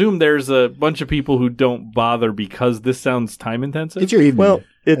presume there's a bunch of people who don't bother because this sounds time intensive. It's your evening. Well,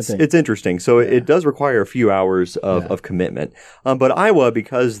 it's interesting. So it does require a few hours of commitment. But Iowa,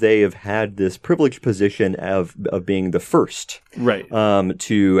 because they have had this privileged position of being the first right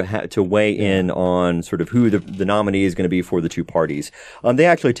to weigh in on sort of who the nominee is going to be for the two parties, they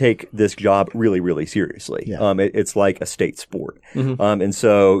actually take this job really, really seriously. Yeah. It's like a state sport. And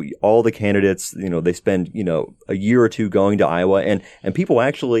so all the candidates, they spend, a year or two going to Iowa, and people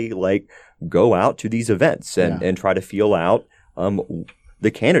actually go out to these events and try to feel out the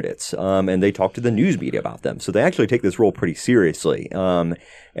candidates, and they talk to the news media about them. So they actually take this role pretty seriously.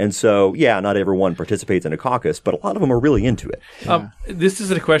 And so, not everyone participates in a caucus, but a lot of them are really into it. This is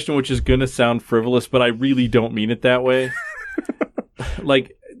a question which is going to sound frivolous, but I really don't mean it that way.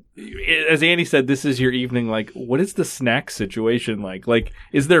 As Andy said, this is your evening. What is the snack situation like?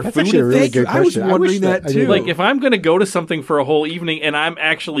 Is there That's food? actually a really good I was question. wondering that too. If I'm going to go to something for a whole evening and I'm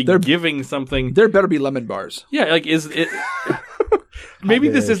actually giving something, There better be lemon bars. yeah, is it? Maybe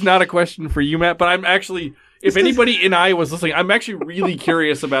this is not a question for you, Matt, but I'm actually, if anybody in Iowa is listening, I'm actually really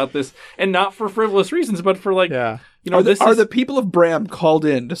curious about this, and not for frivolous reasons, but for Are the people of Bram called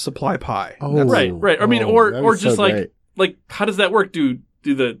in to supply pie? Oh, right. I mean, that or was just so great. how does that work?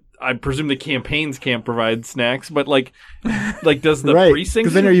 I presume the campaigns can't provide snacks, but does the precinct?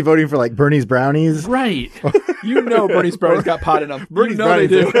 Because then are you voting for Bernie's brownies? Right. Bernie's brownies got pot in them. Bernie's they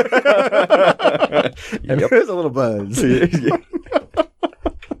do. There's a little buzz.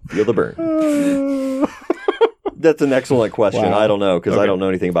 Feel the burn. That's an excellent question. Wow. I don't know because I don't know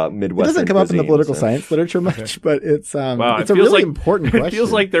anything about Midwestern. It doesn't come up in the cuisine, political so. science literature much, but it's Wow, it's a really important question. It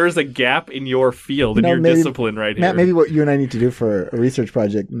feels like there is a gap in your field, in your discipline right here. Matt, maybe what you and I need to do for a research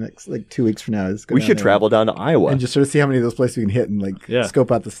project next 2 weeks from now is go We down should there travel down to Iowa and just sort of see how many of those places we can hit and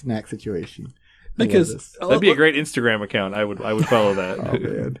scope out the snack situation. Because that'd be a great Instagram account. I would follow that. Oh,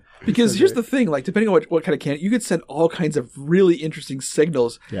 man. Because here's the thing, depending on what kind of candidate, you could send all kinds of really interesting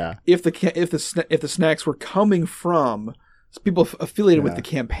signals. Yeah. If the snacks were coming from people affiliated with the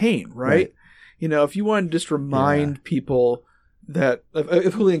campaign, right? If you want to just remind people that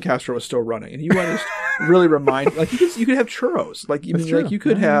if Julian Castro was still running, and you want to just really remind, you could have churros, you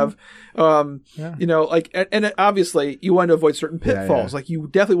could have, and obviously you want to avoid certain pitfalls. You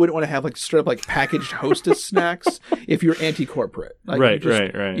definitely wouldn't want to have straight up packaged Hostess snacks if you're anti-corporate. Right.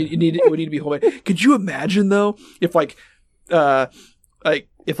 You need it would need to be whole. Could you imagine though if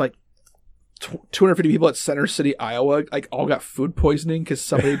 250 people at Center City, Iowa, all got food poisoning because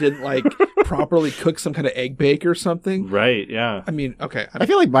somebody didn't properly cook some kind of egg bake or something. Right. Yeah. I mean, okay. I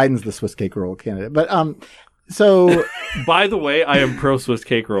feel like Biden's the Swiss cake roll candidate, but so. By the way, I am pro Swiss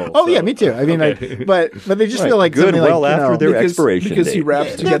cake roll. Oh yeah, me too. I mean, but they just feel like good. Well, after their expiration because date. he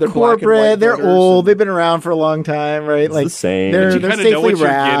wraps together they're black and white corporate. They're letters old. They've been around for a long time, right? It's the same. They're You kinda know safely what you're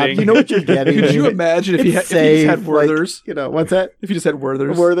wrapped. getting. You know what you're getting. Could you imagine if you It's just had safe, Werther's? What's that? If you just had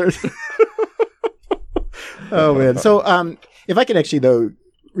Werther's. Werther's. Oh man. So if I could actually though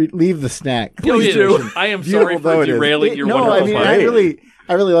leave the snack. Please do. I am Beautiful sorry though for it is. derailing your no, wonderful I mean, podcast.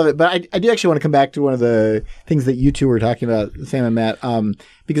 I really love it. But I do actually want to come back to one of the things that you two were talking about, Sam and Matt,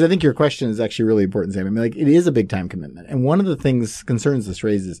 because I think your question is actually really important, Sam. I mean, it is a big time commitment. And one of the concerns this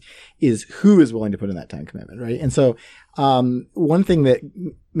raises is who is willing to put in that time commitment, right? And so one thing that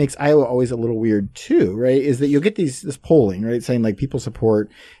makes Iowa always a little weird too, right, is that you'll get this polling, right, saying people support,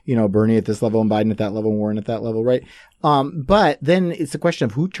 Bernie at this level and Biden at that level and Warren at that level, right? But then it's a question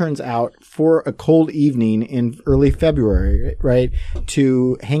of who turns out for a cold evening in early February, right,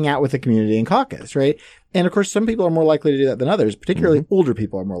 to hang out with the community and caucus, right? And of course, some people are more likely to do that than others, particularly older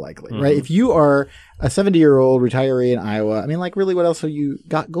people are more likely, right? If you are a 70-year-old retiree in Iowa, I mean, really, what else have you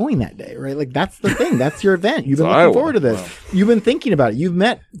got going that day, right? That's the thing. That's your event. You've been looking forward to this. Wow. You've been thinking about it. You've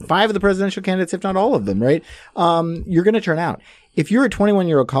met 5 of the presidential candidates, if not all of them, right? You're going to turn out. If you're a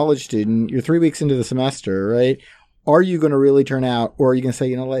 21-year-old college student, you're 3 weeks into the semester, right? Are you going to really turn out, or are you going to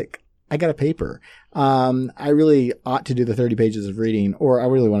say, I got a paper. I really ought to do the 30 pages of reading, or I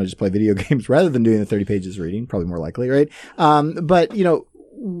really want to just play video games rather than doing the 30 pages of reading, probably more likely, right? But,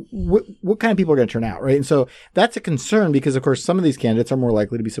 what kind of people are going to turn out, right? And so that's a concern because, of course, some of these candidates are more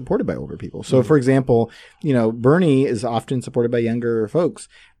likely to be supported by older people. So, for example, Bernie is often supported by younger folks.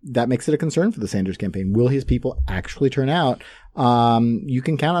 That makes it a concern for the Sanders campaign. Will his people actually turn out? You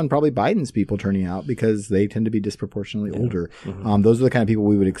can count on probably Biden's people turning out because they tend to be disproportionately older. Those are the kind of people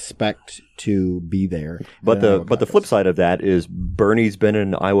we would expect to be there. But the flip side of that is Bernie's been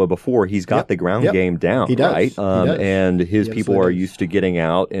in Iowa before. He's got the ground game down, he does. right? He does. And his He people absolutely are does. used to getting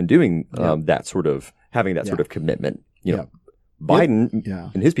out and doing that sort of having that sort of commitment. Biden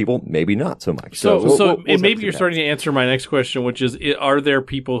and his people, maybe not so much. And maybe you're starting to answer my next question, which is, are there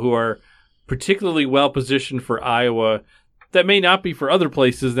people who are particularly well positioned for Iowa that may not be for other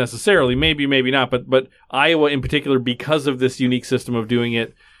places necessarily, maybe not, but Iowa in particular, because of this unique system of doing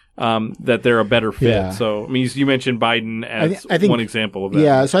it, that they're a better fit. Yeah. So, I mean, you mentioned Biden as I think one example of that.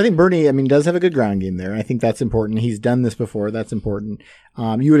 Yeah, so I think Bernie, does have a good ground game there. I think that's important. He's done this before. That's important.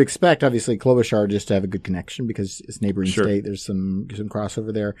 You would expect, obviously, Klobuchar just to have a good connection because it's neighboring state. There's some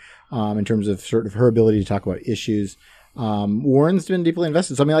crossover there in terms of sort of her ability to talk about issues. Warren's been deeply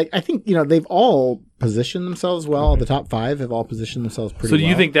invested. So, I think, they've all positioned themselves well. The top five have all positioned themselves pretty well. So do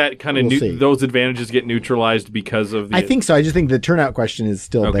you think that kind of those advantages get neutralized because of the... I think so. I just think the turnout question is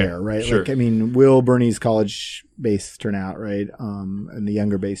still there, right? Sure. Will Bernie's college base turn out, right? And the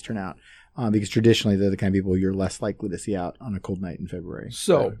younger base turn out? Because traditionally they're the kind of people you're less likely to see out on a cold night in February.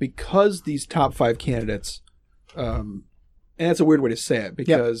 So because these top five candidates, and that's a weird way to say it,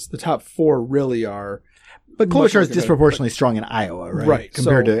 because the top four really are... But Klobuchar is disproportionately strong in Iowa, right? Right.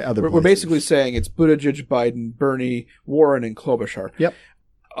 Compared to other places. We're basically saying it's Buttigieg, Biden, Bernie, Warren, and Klobuchar. Yep.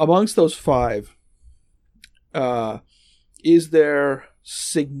 Amongst those five, is there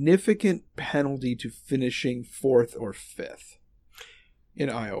significant penalty to finishing fourth or fifth in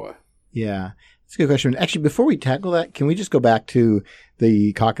Iowa? Yeah. That's a good question. Actually, before we tackle that, can we just go back to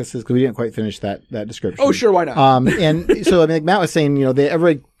the caucuses? Because we didn't quite finish that description. Oh, sure. Why not? And so, like Matt was saying,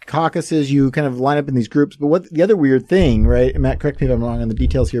 everybody caucuses, you kind of line up in these groups. But what the other weird thing, right? And Matt, correct me if I'm wrong on the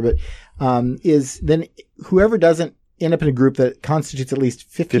details here, but is then whoever doesn't end up in a group that constitutes at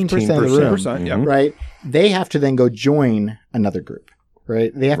least 15% of the room, right? They have to then go join another group.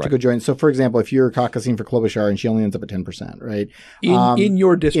 Right, they have to go join. So, for example, if you're caucusing for Klobuchar and she only ends up at 10%, right? In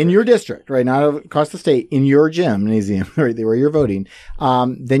your district, right? Not across the state, in your gymnasium, right? Where you're voting.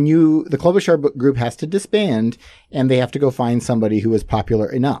 Then the Klobuchar group has to disband, and they have to go find somebody who is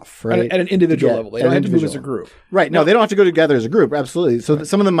popular enough, right? At an individual level, they don't have to move as a group, right? No, they don't have to go together as a group. Absolutely. So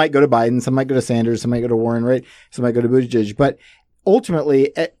some of them might go to Biden, some might go to Sanders, some might go to Warren, right? Some might go to Buttigieg, but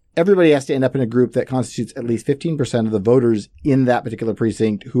ultimately, everybody has to end up in a group that constitutes at least 15% of the voters in that particular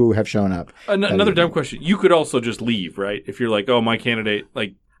precinct who have shown up. Another dumb question. You could also just leave, right? If you're like, oh, my candidate,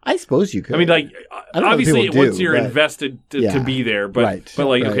 like... I suppose you could. I mean, like, obviously, once you're invested to be there, but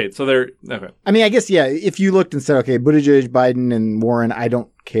okay, so they're... Okay. I mean, I guess, if you looked and said, okay, Buttigieg, Biden, and Warren, I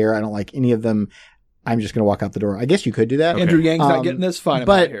don't care. I don't like any of them. I'm just going to walk out the door. I guess you could do that. Andrew Yang's not getting this. Fine, I'm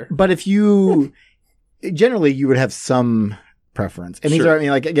out here. But if you... Generally, you would have some... preference. And these are,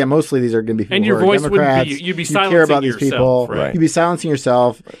 again, mostly these are going to be people and your who are voice Democrats. Wouldn't be, you'd be you silencing care about these yourself, people. right. You'd be silencing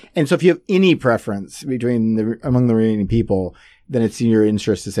yourself. Right. And so if you have any preference among the remaining people, then it's in your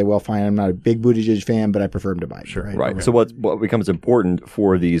interest to say, well, fine, I'm not a big Buttigieg fan, but I prefer him to Biden. Sure. Right. Okay. So what becomes important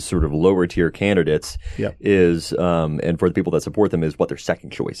for these sort of lower tier candidates is, and for the people that support them, is what their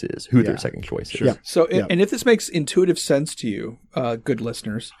second choice is, who their second choice is. Yeah. So, and if this makes intuitive sense to you, good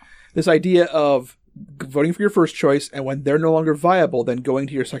listeners, this idea of voting for your first choice, and when they're no longer viable, then going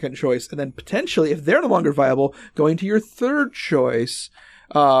to your second choice, and then potentially, if they're no longer viable, going to your third choice,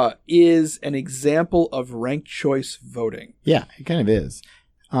 is an example of ranked choice voting. Yeah, it kind of is.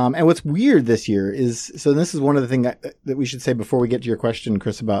 And what's weird this year is, so this is one of the things that we should say before we get to your question,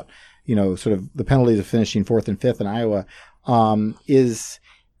 Chris, about, sort of the penalties of finishing fourth and fifth in Iowa, is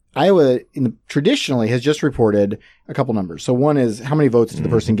Iowa traditionally has just reported a couple numbers. So one is how many votes did the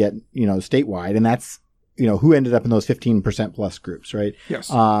person get, statewide, and that's who ended up in those 15% plus groups, right? Yes.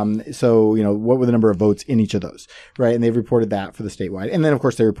 So what were the number of votes in each of those, right? And they've reported that for the statewide, and then of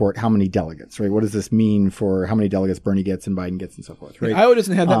course they report how many delegates, right? What does this mean for how many delegates Bernie gets and Biden gets and so forth, right? Iowa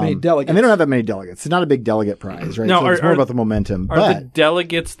doesn't have that many delegates, and they don't have that many delegates. It's not a big delegate prize, right? No, so it's more about the momentum. Are the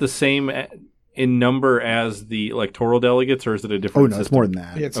delegates the same in number as the electoral delegates, or is it a different system? It's more than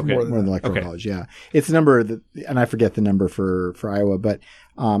that. It's more than the electoral college, yeah. It's the number that, and I forget the number for Iowa, but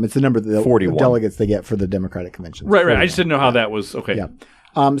it's the number of delegates they get for the Democratic convention. Right. I just didn't know how that was. Okay. Yeah.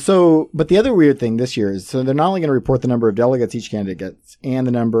 But the other weird thing this year is, so they're not only going to report the number of delegates each candidate gets and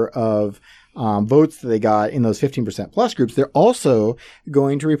the number of votes that they got in those 15% plus groups, they're also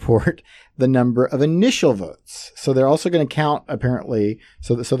going to report the number of initial votes. So they're also going to count, apparently,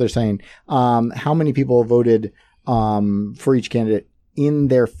 so they're saying how many people voted for each candidate in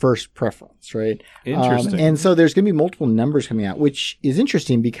their first preference, right? Interesting. And so there's going to be multiple numbers coming out, which is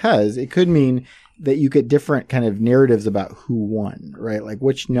interesting because it could mean that you get different kind of narratives about who won, right? Like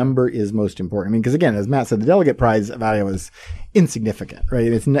which number is most important. I mean, because again, as Matt said, the delegate prize of Iowa is insignificant, right?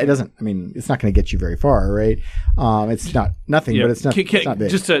 It's not going to get you very far, right? It's not nothing, but it's not big.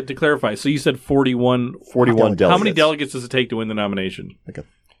 Just to clarify, so you said 41 delegates. How many delegates does it take to win the nomination? Like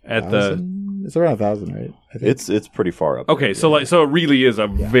It's around 1,000, right? I think. It's pretty far up. Okay, so it really is a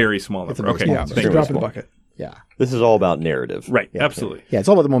very small number. It's a very Okay, small Yeah, number. big Very drop in the small. bucket. Yeah. This is all about narrative. right, absolutely. Yeah, it's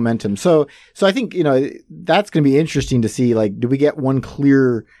all about the momentum. So I think, that's going to be interesting to see, like, do we get one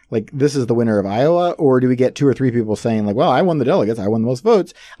clear, like, this is the winner of Iowa, or do we get 2 or 3 people saying, like, well, I won the delegates, I won the most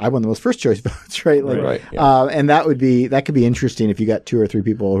votes, I won the most first choice votes, right? Like, Right. And that could be interesting if you got 2 or 3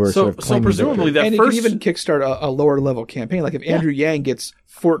 people who are sort of claiming presumably victory. that And first it can even kickstart a lower level campaign. Like if Andrew Yang gets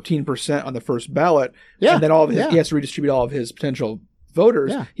 14% on the first ballot, and then he has to redistribute all of his potential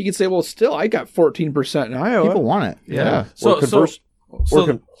voters, he can say, well, still, I got 14% in Iowa. People want it. Yeah.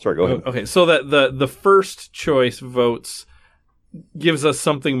 sorry, go ahead. Okay, so that the first choice votes gives us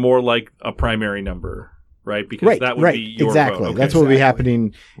something more like a primary number, right? Because that would be your exactly. vote. Okay. That's what would be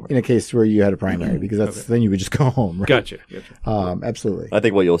happening in a case where you had a primary, because then you would just go home. Right? Gotcha. Absolutely. I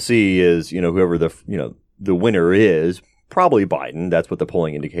think what you'll see is, whoever the winner is, probably Biden. That's what the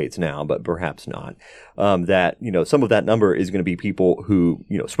polling indicates now, but perhaps not. That, some of that number is going to be people who,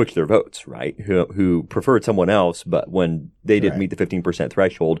 switch their votes, right? Who preferred someone else, but when they didn't meet the 15%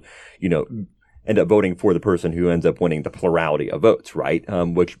 threshold, end up voting for the person who ends up winning the plurality of votes, right?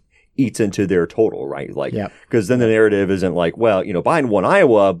 Which eats into their total, right? Like, because then the narrative isn't like, well, Biden won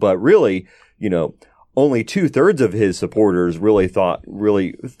Iowa, but really, only 2/3 of his supporters really thought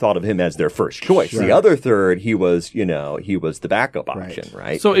of him as their first choice. Right. The other third, he was the backup option,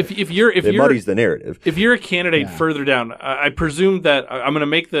 right? So if you're muddies the narrative. If you're a candidate further down, I presume that I'm going to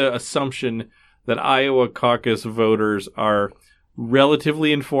make the assumption that Iowa caucus voters are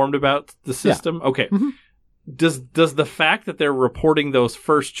relatively informed about the system. Okay. Mm-hmm. Does the fact that they're reporting those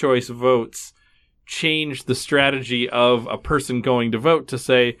first choice votes change the strategy of a person going to vote to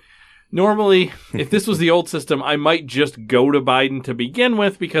say, normally, if this was the old system, I might just go to Biden to begin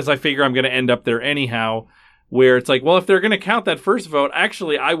with because I figure I'm going to end up there anyhow, where it's like, well, if they're going to count that first vote,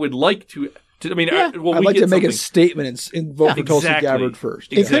 actually, I would like to I'd like to make a statement and vote for Tulsi exactly. Gabbard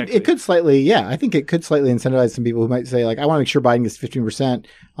first. It could slightly, I think it could slightly incentivize some people who might say, like, I want to make sure Biden gets 15%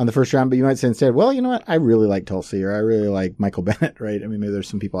 on the first round, but you might say instead, well, you know what, I really like Tulsi, or I really like Michael Bennet, right? I mean, maybe there's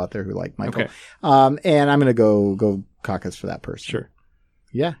some people out there who like Michael. Okay. And I'm going to go caucus for that person. Sure.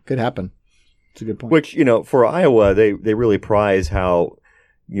 Yeah, could happen. It's a good point. Which, for Iowa, they really prize how,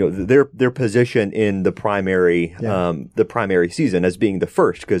 their position in the primary season as being the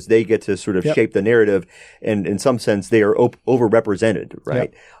first, because they get to sort of shape the narrative, and in some sense they are overrepresented,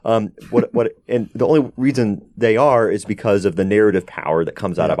 right? Yep. And the only reason they are is because of the narrative power that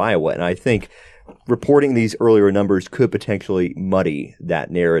comes out of Iowa, and I think reporting these earlier numbers could potentially muddy that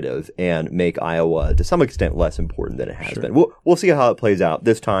narrative and make Iowa to some extent less important than it has been. We'll see how it plays out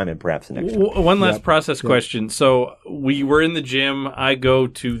this time and perhaps the next time. One last process question. So we were in the gym. I go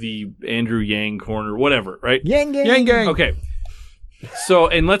to the Andrew Yang corner, whatever, right? Yang gang. Okay. So,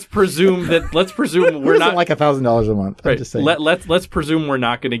 and let's presume we're not like $1,000 a month. Right. I'm just saying. Let's presume we're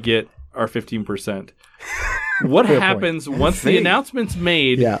not going to get our 15%. What happens once the announcement's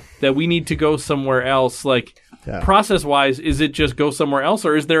made that we need to go somewhere else? Like, process-wise, is it just go somewhere else,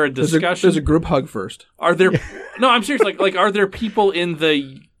 or is there a discussion? There's a group hug first. Are there? No, I'm serious. Like, are there people in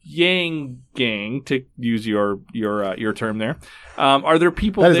the Yang gang, to use your term there? Are there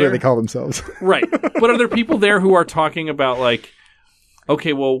people that is there? what they call themselves, right? But are there people there who are talking about, like,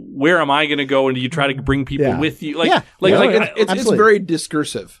 okay, well, where am I going to go? And do you try to bring people with you? It's very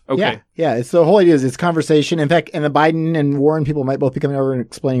discursive. Okay. Yeah. It's the whole idea is it's conversation. In fact, and the Biden and Warren people might both be coming over and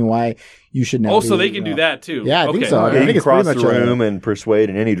explaining why you should now. So they can do that too. Yeah, I think so. I think it's cross the room and persuade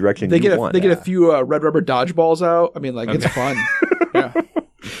in any direction they you want. They get a few red rubber dodgeballs out. I mean, like, it's fun.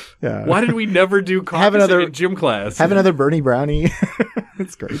 Yeah. Why did we never do caucusing in gym class? Have another Bernie brownie.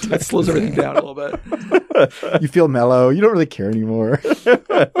 It's great. That slows everything down a little bit. You feel mellow. You don't really care anymore.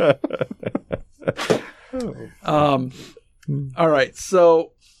 All right.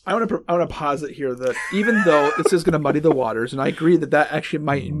 So I want to posit here that even though this is going to muddy the waters, and I agree that actually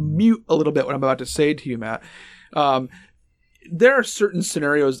might mute a little bit what I'm about to say to you, Matt. There are certain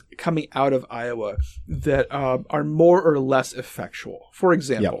scenarios coming out of Iowa that are more or less effectual. For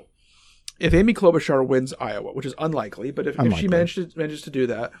example, if Amy Klobuchar wins Iowa, which is unlikely, but if she manages to do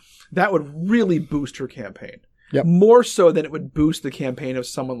that, that would really boost her campaign. Yep. More so than it would boost the campaign of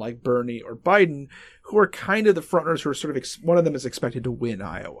someone like Bernie or Biden, who are kind of the frontrunners who are sort of one of them is expected to win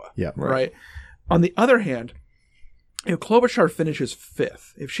Iowa. Yeah, right. On the other hand, if Klobuchar finishes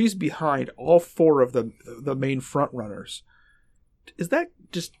 5th, if she's behind all 4 of the main frontrunners, is that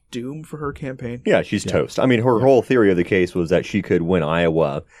just doom for her campaign? Yeah, she's toast. I mean, her whole theory of the case was that she could win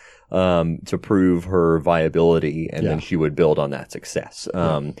Iowa to prove her viability, and then she would build on that success.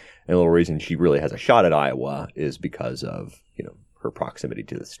 And the little reason she really has a shot at Iowa is because of her proximity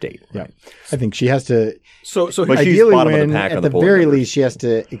to the state. Right? Yeah, I think she has to. So but ideally, bottom win of the pack at the very least, she has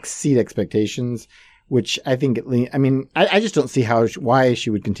to exceed expectations. Which I think, I just don't see why she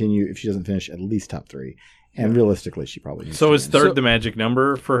would continue if she doesn't finish at least top 3. And realistically, she probably needs So to is win. third the magic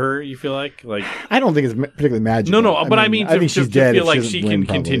number for her, you feel like? I don't think it's particularly magical. No, but I think she's to dead feel if like she she doesn't can win,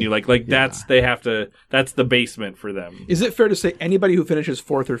 continue. probably. That's the basement for them. Is it fair to say anybody who finishes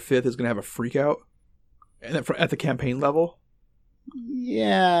 4th or 5th is going to have a freak out at the campaign level?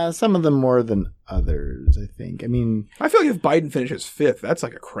 Yeah, some of them more than others, I think. I feel like if Biden finishes 5th, that's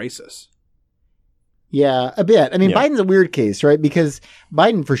like a crisis. Yeah, a bit. Biden's a weird case, right? Because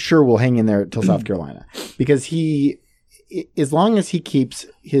Biden for sure will hang in there till South Carolina. Because as long as he keeps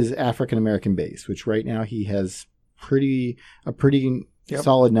his African-American base, which right now he has a pretty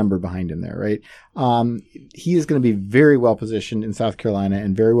solid number behind him there, right? He is going to be very well positioned in South Carolina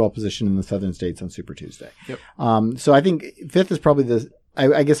and very well positioned in the southern states on Super Tuesday. Yep. So I think 5th is probably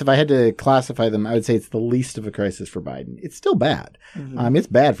I guess if I had to classify them, I would say it's the least of a crisis for Biden. It's still bad. Mm-hmm. It's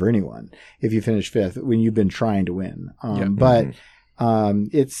bad for anyone if you finish 5th when you've been trying to win. But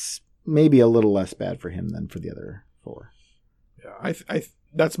it's maybe a little less bad for him than for the other 4. Yeah,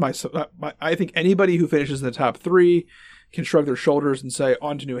 I think anybody who finishes in the top 3 can shrug their shoulders and say,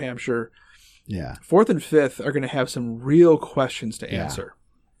 on to New Hampshire. Yeah. 4th and 5th are going to have some real questions to answer.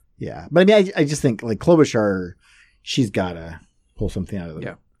 Yeah. But I just think like Klobuchar, she's got to pull something out of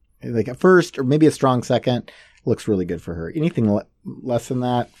them. Yeah. Like a first or maybe a strong second looks really good for her. Anything less than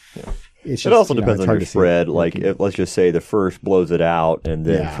that, it's just, it also depends on your spread. Like, if, let's just say the first blows it out, and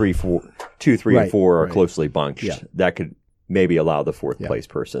then 2, 3, and 4 are closely bunched. Yeah. That could maybe allow the 4th place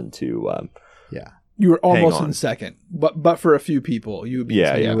person to. You were almost in second, but for a few people, you would be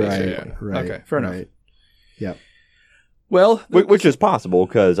right. Okay, fair enough. Right. Yeah. Well, which is possible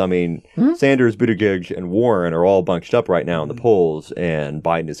because Sanders, Buttigieg, and Warren are all bunched up right now in the polls, and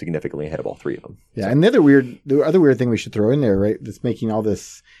Biden is significantly ahead of all 3 of them. Yeah, and the other weird thing we should throw in there, right? That's making all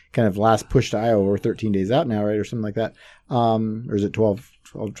this kind of last push to Iowa. We're 13 days out now, right, or something like that, or is it 12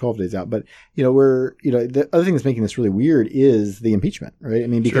 days out? But the other thing that's making this really weird is the impeachment, right?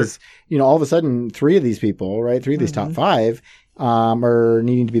 Because all of a sudden 3 of these people, right, 3 of these top 5. Are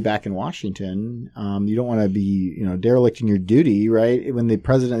needing to be back in Washington. You don't want to be, derelict in your duty, right? When the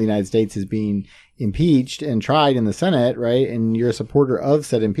president of the United States is being impeached and tried in the Senate, right? And you're a supporter of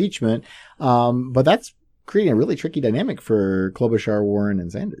said impeachment. But that's creating a really tricky dynamic for Klobuchar, Warren,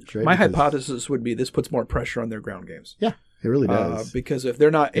 and Sanders, right? My hypothesis would be this puts more pressure on their ground games. Yeah, it really does. Because if they're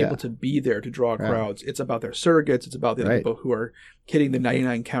not able to be there to draw crowds, it's about their surrogates. It's about the other people who are hitting the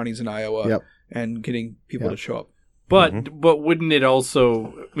 99 counties in Iowa and getting people to show up. But wouldn't it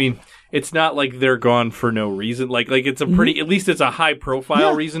also? It's not like they're gone for no reason. Like it's a pretty. At least it's a high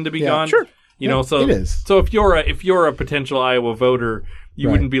profile reason to be gone. Sure. So it is. So if you're a potential Iowa voter, you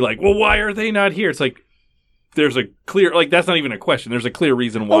wouldn't be like, well, why are they not here? It's like there's a clear that's not even a question. There's a clear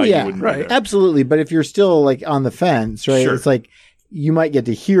reason why you wouldn't be there. Absolutely. But if you're still like on the fence, right? Sure. It's like you might get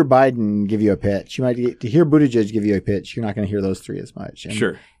to hear Biden give you a pitch. You might get to hear Buttigieg give you a pitch. You're not going to hear those 3 as much.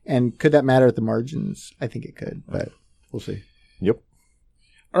 Sure. And could that matter at the margins? I think it could, but we'll see. Yep.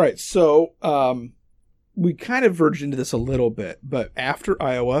 All right. So we kind of verged into this a little bit, but after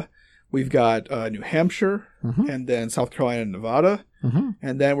Iowa, we've got New Hampshire and then South Carolina and Nevada,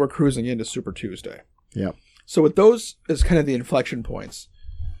 and then we're cruising into Super Tuesday. Yep. So with those as kind of the inflection points,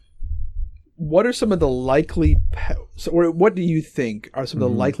 what are some of the likely what do you think are some of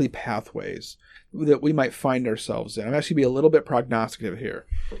the likely pathways that we might find ourselves in? I'm actually be a little bit prognosticative here.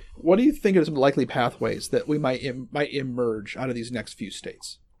 What do you think are some likely pathways that we might emerge out of these next few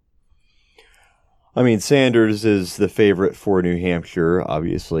states? Sanders is the favorite for New Hampshire,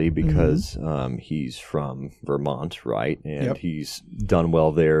 obviously, because he's from Vermont, right? And he's done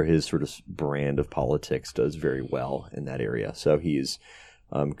well there. His sort of brand of politics does very well in that area. So he's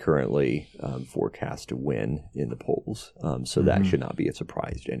currently forecast to win in the polls. So that should not be a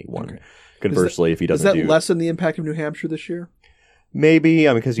surprise to anyone. Okay. Conversely, if he doesn't does that lessen the impact of New Hampshire this year? Maybe,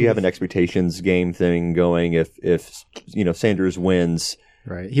 because you have an expectations game thing going. If Sanders wins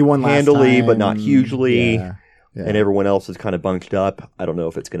Right. He won last handily, time. but not hugely. Yeah. And everyone else is kind of bunched up. I don't know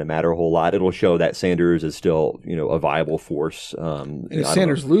if it's going to matter a whole lot. It'll show that Sanders is still, a viable force. And if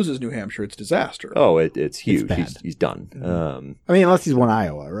Sanders loses New Hampshire, it's disaster. Oh, it's huge. It's He's done. I mean, unless he's won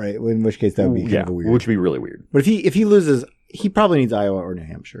Iowa, right? In which case that would be kind of weird. Which would be really weird. But if he loses, he probably needs Iowa or New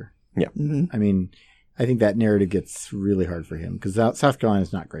Hampshire. Yeah. I mean, I think that narrative gets really hard for him because South Carolina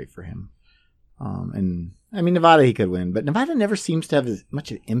is not great for him. And I mean, Nevada he could win, but Nevada never seems to have as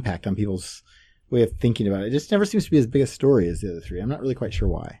much of an impact on people's way of thinking about it. It just never seems to be as big a story as the other three. I'm not really quite sure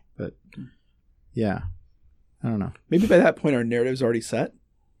why, but yeah, I don't know. Maybe by that point our narrative's already set.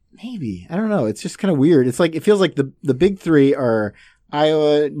 Maybe. I don't know. It's just kind of weird. It's like, it feels like the big three are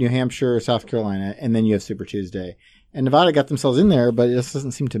Iowa, New Hampshire, South Carolina, and then you have Super Tuesday. And Nevada got themselves in there, but it just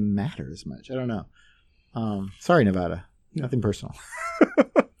doesn't seem to matter as much. I don't know. Sorry, Nevada. Nothing personal.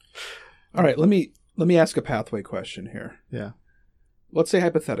 All right, let me ask a pathway question here. Yeah. Let's say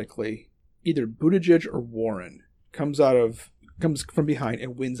hypothetically, either Buttigieg or Warren comes from behind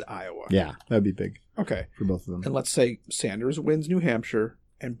and wins Iowa. Yeah, that'd be big. Okay. For both of them. And let's say Sanders wins New Hampshire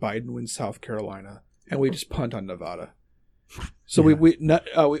and Biden wins South Carolina, and we just punt on Nevada. So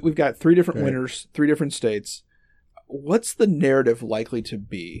we've got three different winners, three different states. What's the narrative likely to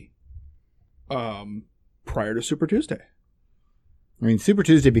be prior to Super Tuesday? I mean, Super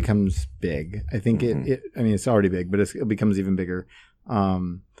Tuesday becomes big. I think it's already big, but it becomes even bigger.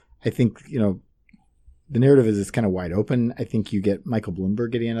 I think, the narrative is it's kind of wide open. I think you get Michael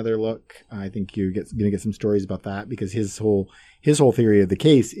Bloomberg getting another look. I think you're going to get some stories about that because his whole theory of the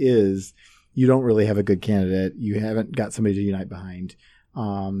case is you don't really have a good candidate. You haven't got somebody to unite behind.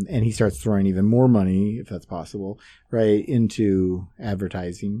 And he starts throwing even more money, if that's possible, right, into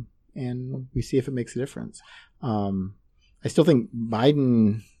advertising. And we see if it makes a difference. I still think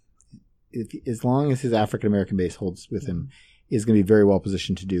Biden, as long as his African-American base holds with him, is going to be very well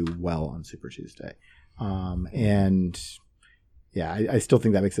positioned to do well on Super Tuesday. I still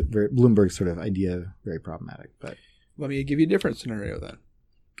think that makes it Bloomberg's sort of idea very problematic. But let me give you a different scenario then.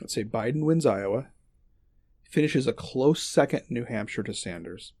 Let's say Biden wins Iowa, finishes a close second in New Hampshire to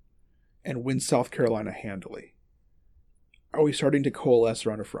Sanders, and wins South Carolina handily. Are we starting to coalesce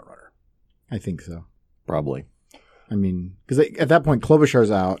around a frontrunner? I think so. Probably. I mean, because at that point, Klobuchar's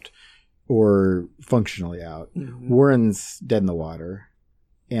out or functionally out. Mm-hmm. Warren's dead in the water.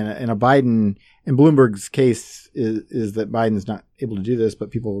 And a Biden, and Bloomberg's case is that Biden's not able to do this,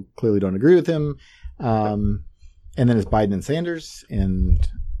 but people clearly don't agree with him. And then it's Biden and Sanders, and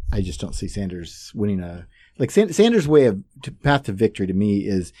I just don't see Sanders winning Sanders' path to victory to me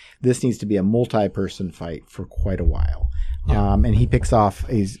is this needs to be a multi-person fight for quite a while. Yeah. And he picks off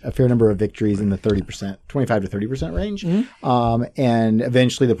a fair number of victories in the 25 to 30% range. Mm-hmm. And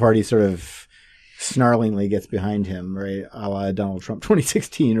eventually the party sort of snarlingly gets behind him, right? A la Donald Trump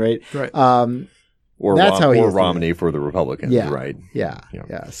 2016, right? Right. Or Romney for the Republicans, right? Yeah.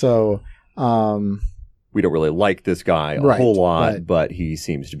 So, we don't really like this guy a whole lot, but he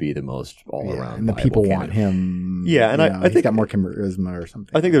seems to be the most all-around and the people want him. Yeah, and I think he's got more charisma or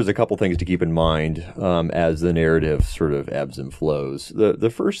something. I think there's a couple things to keep in mind as the narrative sort of ebbs and flows. The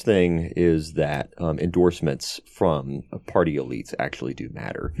first thing is that endorsements from party elites actually do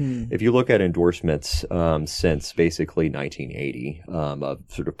matter. If you look at endorsements since basically 1980 of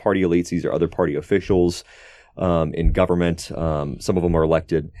sort of party elites, these are other party officials in government. Some of them are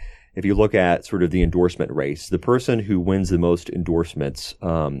elected. If you look at sort of the endorsement race, the person who wins the most endorsements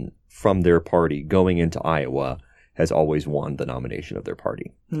from their party going into Iowa has always won the nomination of their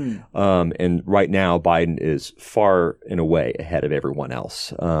party. And right now, Biden is far and away ahead of everyone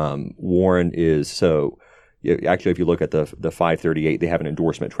else. Warren is actually, if you look at the 538, they have an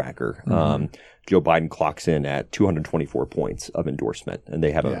endorsement tracker. Joe Biden clocks in at 224 points of endorsement, and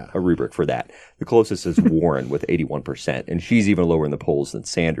they have a rubric for that. The closest is Warren with 81%, and she's even lower in the polls than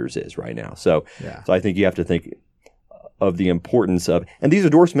Sanders is right now. So I think you have to think of the importance of – and these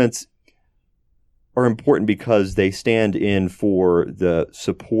endorsements are important because they stand in for the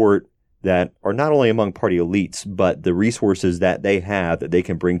support that are not only among party elites, but the resources that they have that they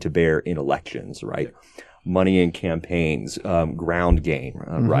can bring to bear in elections, right? Yeah. Money in campaigns, ground game,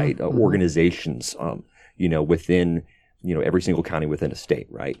 right? Organizations, within, every single county within a state,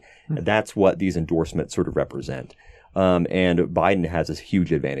 right? And that's what these endorsements sort of represent. And Biden has this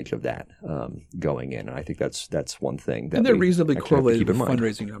huge advantage of that going in. And I think that's one thing that and they're reasonably correlated with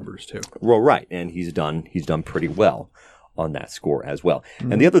fundraising numbers too. Well, right. And he's done pretty well on that score as well.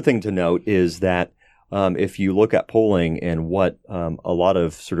 And the other thing to note is that if you look at polling and what a lot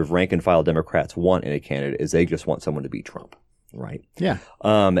of sort of rank and file Democrats want in a candidate is they just want someone to beat Trump, right? Yeah.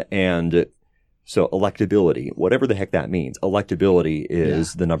 And So electability, whatever the heck that means, electability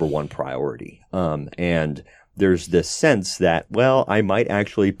is the number one priority. And there's this sense that, well, I might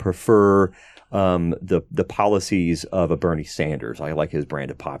actually prefer the policies of a Bernie Sanders. I like his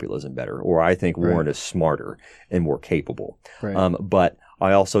brand of populism better. Or I think Warren is smarter and more capable. Right. But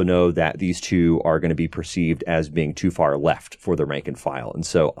I also know that these two are going to be perceived as being too far left for the rank and file. And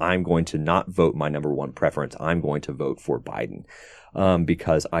so I'm going to not vote my number one preference. I'm going to vote for Biden.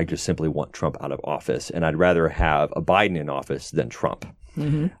 Because I just simply want Trump out of office, and I'd rather have a Biden in office than Trump.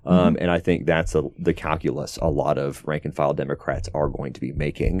 And I think that's the calculus a lot of rank and file Democrats are going to be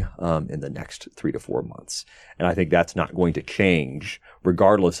making in the next 3 to 4 months. And I think that's not going to change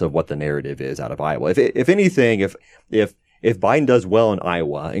regardless of what the narrative is out of Iowa. If anything, if Biden does well in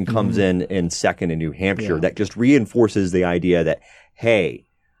Iowa and comes in second in New Hampshire, that just reinforces the idea that, hey,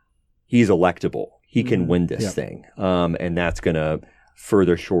 he's electable. He can win this thing. And that's going to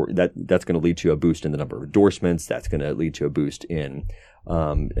further that's going to lead to a boost in the number of endorsements. That's going to lead to a boost in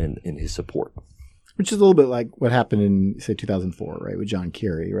his support. Which is a little bit like what happened in, say, 2004, right, with John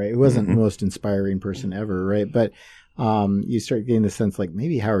Kerry, right? Who wasn't the most inspiring person ever, right? But you start getting the sense like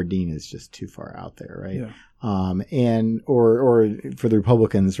maybe Howard Dean is just too far out there, right? Yeah. And for the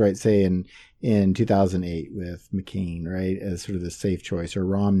Republicans, right, say in 2008 with McCain, right, as sort of the safe choice, or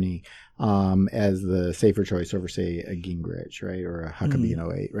Romney as the safer choice over, say, a Gingrich, right, or a Huckabee in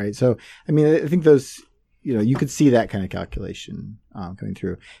 08, right? So, I mean, I think those, you could see that kind of calculation coming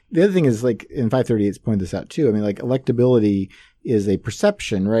through. The other thing is, like, in 538's pointed this out too. I mean, like, electability is a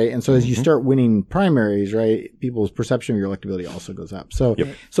perception, right? And so as you start winning primaries, right, people's perception of your electability also goes up. So,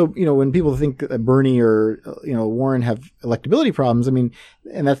 when people think that Bernie or, Warren have electability problems, I mean,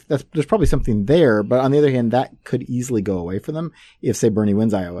 and that's there's probably something there. But on the other hand, that could easily go away for them if, say, Bernie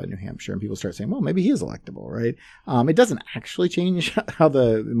wins Iowa and New Hampshire and people start saying, well, maybe he is electable, right? It doesn't actually change how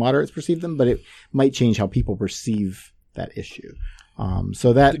the moderates perceive them, but it might change how people perceive that issue.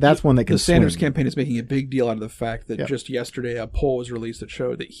 So that's one that can. The Sanders campaign is making a big deal out of the fact that just yesterday a poll was released that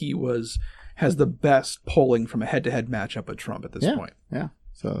showed that he has the best polling from a head-to-head matchup with Trump at this point. Yeah.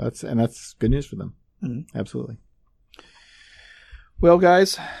 So that's good news for them. Absolutely. Well,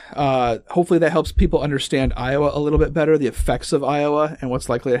 guys, hopefully that helps people understand Iowa a little bit better, the effects of Iowa, and what's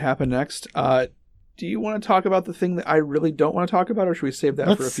likely to happen next. Do you want to talk about the thing that I really don't want to talk about, or should we save that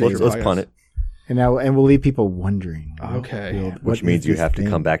for a future podcast? Let's punt it. And we'll leave people wondering. Okay. Which means you have to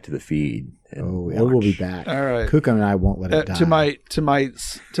come back to the feed. It will be back. All right. Kuka and I won't let it die. To my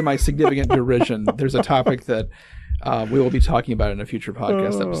significant derision, there's a topic that we will be talking about in a future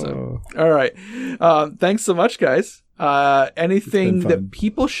podcast episode. All right. Thanks so much, guys. Anything that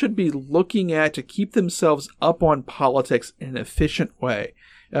people should be looking at to keep themselves up on politics in an efficient way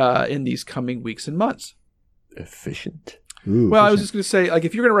in these coming weeks and months? Efficient? I was just going to say, like,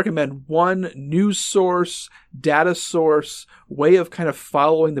 if you're going to recommend one news source, data source, way of kind of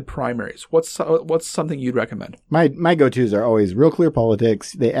following the primaries, what's something you'd recommend? My go-tos are always Real Clear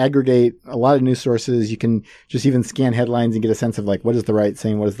Politics. They aggregate a lot of news sources. You can just even scan headlines and get a sense of, like, what is the right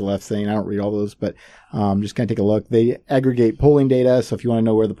saying, what is the left saying. I don't read all those, but just kind of take a look. They aggregate polling data, so if you want to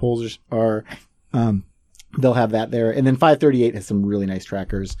know where the polls are, they'll have that there. And then 538 has some really nice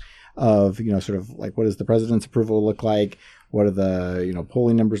trackers of, sort of like, what does the president's approval look like? What are the,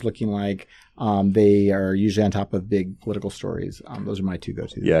 polling numbers looking like? They are usually on top of big political stories. Those are my two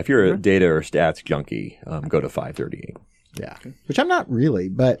go-tos. Yeah, if you're a data or stats junkie, go to 538. Yeah, which I'm not really,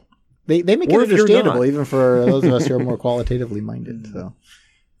 but they make it understandable even for those of us who are more qualitatively minded. So.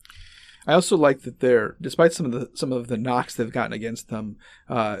 I also like that despite some of the knocks they've gotten against them,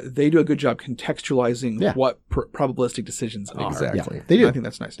 they do a good job contextualizing what probabilistic decisions are. Exactly. Yeah, they do. I think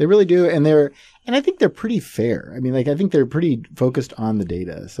that's nice. They really do, and I think they're pretty fair. I mean, like, I think they're pretty focused on the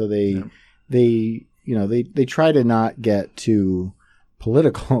data, so they try to not get too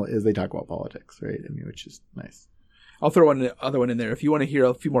political as they talk about politics, right? I mean, which is nice. I'll throw another one in there. If you want to hear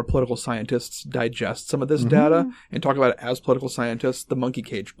a few more political scientists digest some of this data and talk about it as political scientists, the Monkey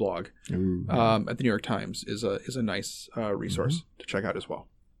Cage blog at the New York Times is a nice resource to check out as well.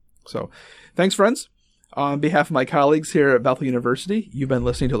 So, thanks, friends. On behalf of my colleagues here at Bethel University, you've been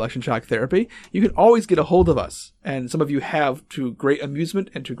listening to Election Shock Therapy. You can always get a hold of us, and some of you have to great amusement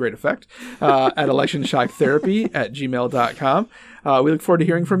and to great effect, at electionshockTherapy@gmail.com. We look forward to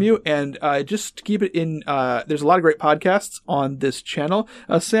hearing from you, and just to keep it in, there's a lot of great podcasts on this channel.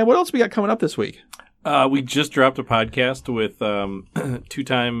 Sam, what else we got coming up this week? We just dropped a podcast with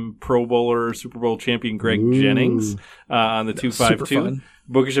two-time Pro Bowler, Super Bowl champion Greg Jennings on the 252.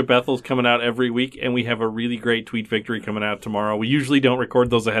 Bookish at Bethel's coming out every week, and we have a really great Tweet Victory coming out tomorrow. We usually don't record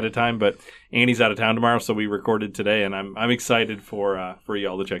those ahead of time, but Andy's out of town tomorrow, so we recorded today, and I'm excited for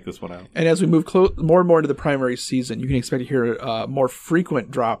y'all to check this one out. And as we move more and more into the primary season, you can expect to hear more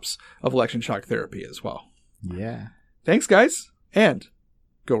frequent drops of election shock therapy as well. Yeah. Thanks, guys, and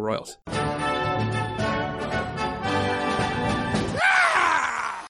go Royals.